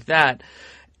something like that.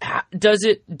 Does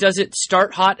it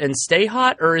start hot and stay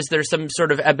hot, or is there some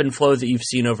sort of ebb and flow that you've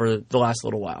seen over the last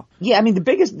little while? Yeah, I mean,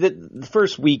 the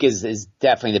first week is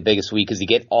definitely the biggest week because you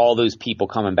get all those people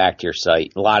coming back to your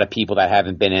site. A lot of people that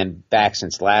haven't been back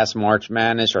since last March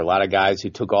Madness, or a lot of guys who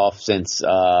took off since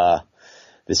the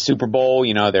Super Bowl.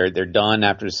 They're done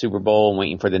after the Super Bowl and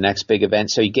waiting for the next big event.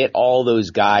 So you get all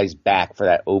those guys back for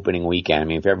that opening weekend. I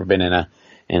mean, if you've ever been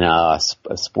in a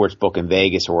sports book in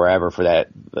Vegas or wherever for that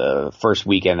first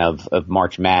weekend of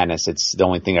March Madness, it's the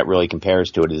only thing that really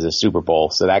compares to it is the Super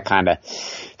Bowl. So that kind of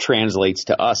translates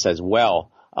to us as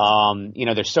well.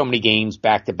 There's so many games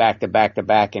back to back to back to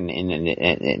back, and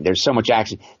there's so much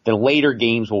action. The later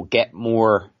games will get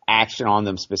more action on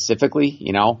them specifically,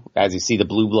 as you see the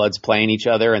Blue Bloods playing each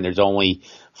other and there's only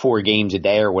 4 games a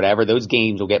day or whatever. Those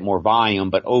games will get more volume,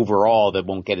 but overall they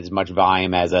won't get as much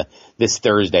volume as this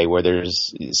Thursday where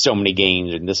there's so many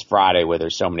games, and this Friday where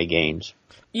there's so many games.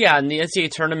 Yeah, and the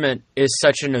NCAA tournament is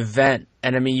such an event.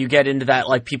 And I mean, you get into that,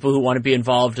 like people who want to be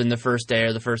involved in the first day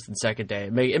or the first and second day.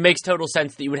 It makes total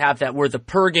sense that you would have that where the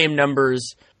per game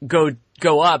numbers go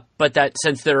up, but that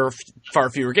since there are far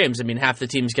fewer games, I mean, half the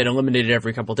teams get eliminated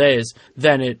every couple days,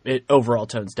 then it overall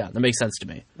tones down. That makes sense to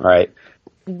me. Right.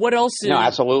 What else? No,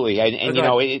 absolutely. And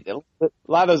a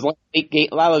lot of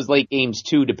those late games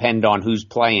too depend on who's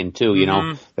playing too.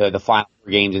 The final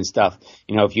games and stuff.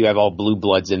 If you have all Blue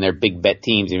Bloods in there, big bet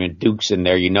teams, even Duke's in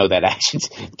there, that action's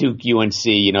Duke, UNC.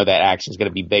 That action's going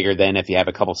to be bigger than if you have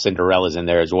a couple Cinderellas in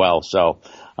there as well. So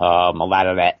a lot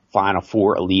of that Final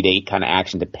Four, Elite Eight kind of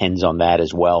action depends on that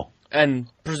as well. And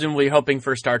presumably hoping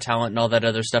for star talent and all that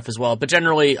other stuff as well. But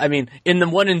generally, I mean, in the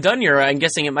one and done era, I'm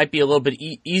guessing it might be a little bit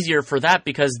easier for that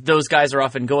because those guys are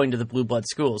often going to the blue blood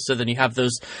schools. So then you have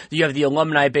the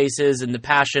alumni bases and the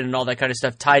passion and all that kind of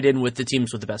stuff tied in with the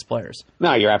teams with the best players.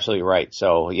 No, you're absolutely right.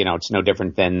 So, it's no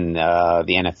different than the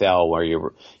NFL where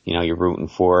you're rooting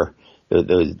for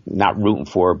not rooting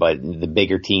for, but the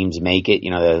bigger teams make it.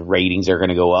 The ratings are going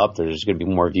to go up. There's going to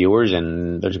be more viewers,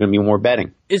 and there's going to be more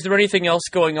betting. Is there anything else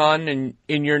going on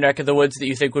in your neck of the woods that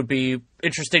you think would be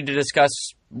interesting to discuss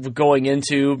going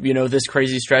into, this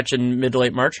crazy stretch in mid to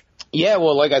late March? Yeah,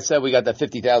 well, like I said, we got the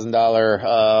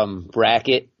 $50,000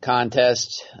 bracket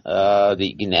contest.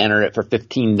 You can enter it for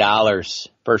 $15.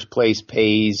 First place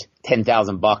pays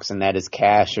 $10,000, and that is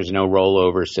cash. There's no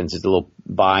rollover since it's a little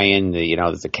buy-in.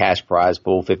 There's a cash prize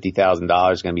pool.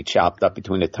 $50,000 is going to be chopped up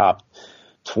between the top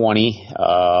 20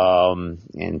 and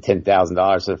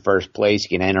 $10,000 for the first place.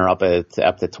 You can enter up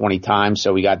to 20 times.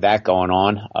 So we got that going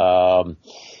on.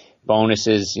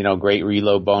 Bonuses, great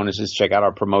reload bonuses. Check out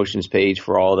our promotions page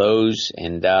for all those.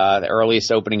 And the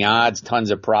earliest opening odds, tons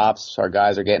of props. Our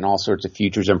guys are getting all sorts of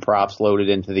futures and props loaded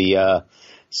into the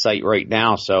site right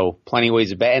now. So plenty of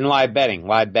ways to bet, and live betting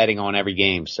on every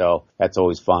game. So that's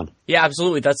always fun. Yeah,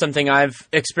 absolutely. That's something I've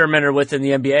experimented with in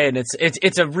the NBA, and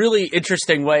it's a really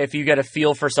interesting way if you get a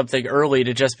feel for something early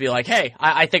to just be like, hey,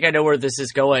 I think I know where this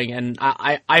is going, and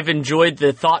I've enjoyed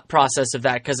the thought process of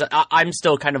that because I'm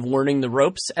still kind of learning the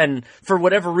ropes, and for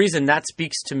whatever reason, that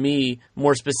speaks to me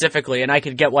more specifically, and I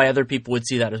could get why other people would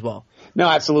see that as well. No,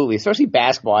 absolutely, especially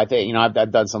basketball. I think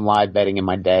I've done some live betting in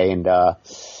my day, and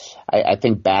I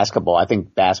think basketball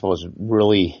is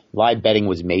really, live betting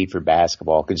was made for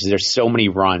basketball because there's so many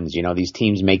runs. These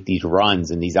teams make these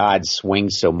runs and these odds swing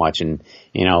so much, and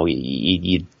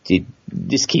you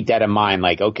just keep that in mind.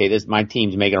 Like, okay, my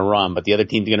team's making a run, but the other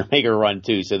team's going to make a run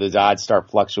too. So those odds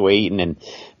start fluctuating, and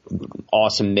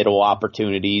awesome middle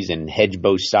opportunities and hedge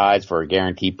both sides for a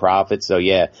guaranteed profit. So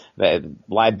yeah,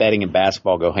 live betting and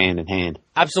basketball go hand in hand.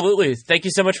 Absolutely. Thank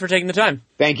you so much for taking the time.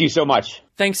 Thank you so much.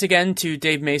 Thanks again to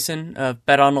Dave Mason of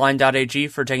betonline.ag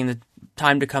for taking the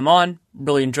time to come on.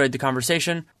 Really enjoyed the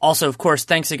conversation. Also, of course,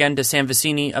 thanks again to Sam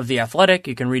Vecenie of The Athletic.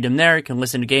 You can read him there. You can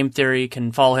listen to Game Theory. You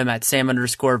can follow him at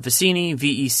Sam_Vecenie,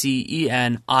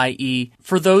 Vecenie.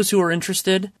 For those who are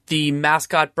interested, the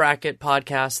Mascot Bracket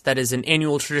podcast, that is an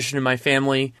annual tradition in my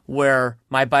family where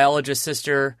my biologist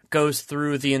sister goes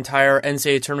through the entire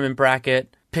NCAA tournament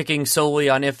bracket picking solely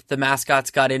on if the mascots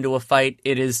got into a fight.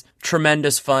 It is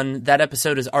tremendous fun. That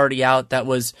episode is already out. That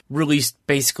was released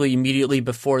basically immediately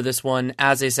before this one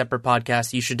as a separate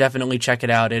podcast. You should definitely check it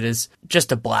out. It is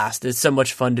just a blast. It's so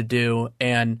much fun to do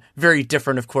and very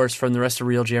different, of course, from the rest of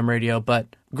Real Jam Radio, but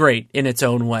great in its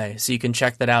own way. So you can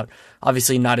check that out.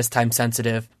 Obviously not as time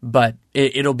sensitive, but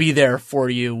it'll be there for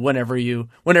you whenever you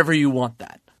want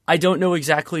that. I don't know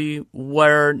exactly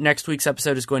where next week's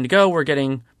episode is going to go. We're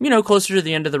getting, closer to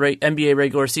the end of the NBA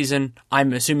regular season.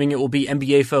 I'm assuming it will be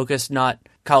NBA focused, not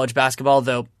college basketball,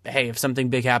 though, hey, if something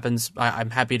big happens, I'm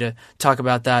happy to talk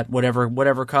about that,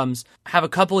 whatever comes. Have a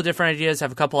couple of different ideas,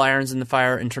 have a couple irons in the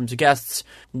fire in terms of guests.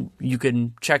 You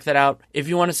can check that out. If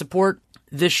you want to support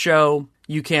this show,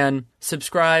 you can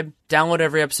subscribe, download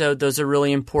every episode. Those are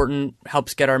really important.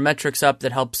 Helps get our metrics up.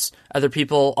 That helps other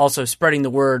people. Also spreading the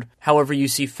word however you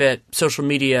see fit. Social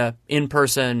media, in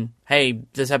person. Hey,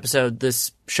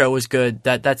 this show is good.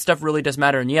 That stuff really does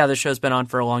matter. And yeah, this show's been on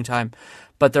for a long time,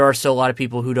 but there are still a lot of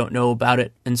people who don't know about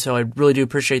it. And so I really do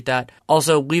appreciate that.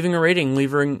 Also, leaving a rating,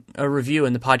 leaving a review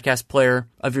in the podcast player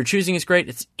of your choosing is great.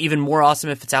 It's even more awesome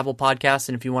if it's Apple Podcasts.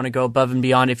 And if you want to go above and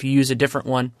beyond, if you use a different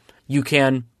one, you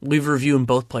can leave a review in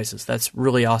both places. That's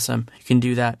really awesome. You can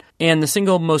do that. And the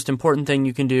single most important thing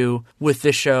you can do with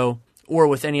this show or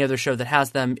with any other show that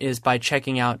has them is by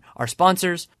checking out our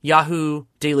sponsors, Yahoo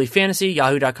Daily Fantasy,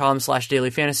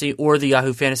 yahoo.com/dailyfantasy, or the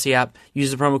Yahoo Fantasy app. Use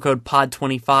the promo code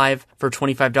POD25 for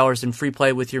 $25 in free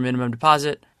play with your minimum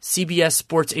deposit. CBS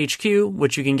Sports HQ,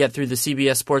 which you can get through the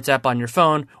CBS Sports app on your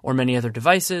phone or many other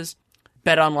devices.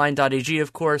 BetOnline.ag,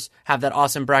 of course, have that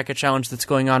awesome bracket challenge that's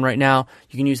going on right now.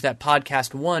 You can use that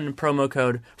podcast1 promo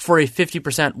code for a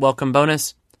 50% welcome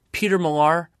bonus. Peter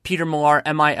Millar,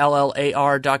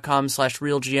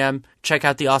 MILLAR.com/RealGM. Check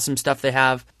out the awesome stuff they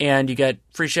have, and you get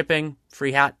free shipping,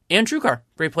 free hat, and TrueCar.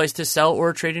 Great place to sell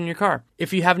or trade in your car.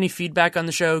 If you have any feedback on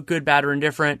the show, good, bad, or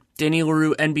indifferent,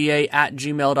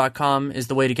 DannyLaRueNBA@gmail.com is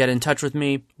the way to get in touch with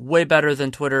me. Way better than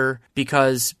Twitter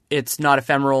because it's not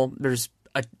ephemeral. There's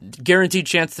a guaranteed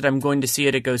chance that I'm going to see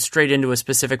it. It goes straight into a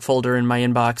specific folder in my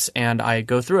inbox, and I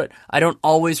go through it. I don't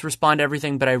always respond to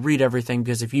everything, but I read everything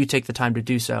because if you take the time to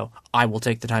do so, I will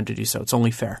take the time to do so. It's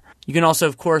only fair. You can also,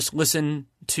 of course, listen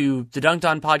to the Dunked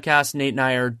On podcast. Nate and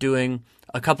I are doing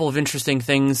a couple of interesting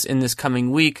things in this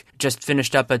coming week. Just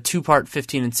finished up a 2-part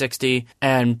 15 and 60,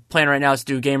 and plan right now is to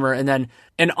do a gamer, and then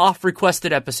an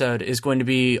off-requested episode is going to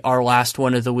be our last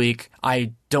one of the week.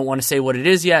 I don't want to say what it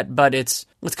is yet, but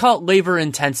let's call it labor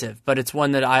intensive, but it's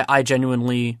one that I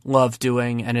genuinely love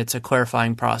doing, and it's a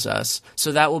clarifying process.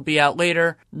 So that will be out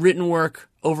later. Written work,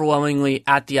 overwhelmingly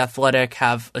at The Athletic,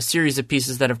 have a series of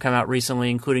pieces that have come out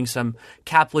recently, including some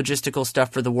cap logistical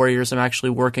stuff for the Warriors. I'm actually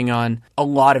working on a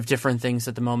lot of different things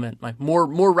at the moment, like more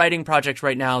writing projects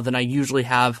right now than I usually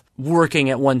have working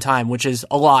at one time, which is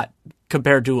a lot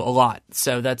compared to a lot.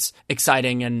 So that's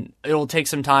exciting, and it'll take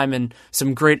some time and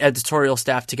some great editorial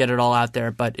staff to get it all out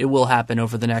there, but it will happen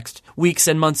over the next weeks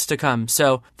and months to come.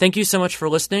 So thank you so much for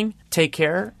listening. Take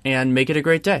care and make it a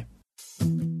great day.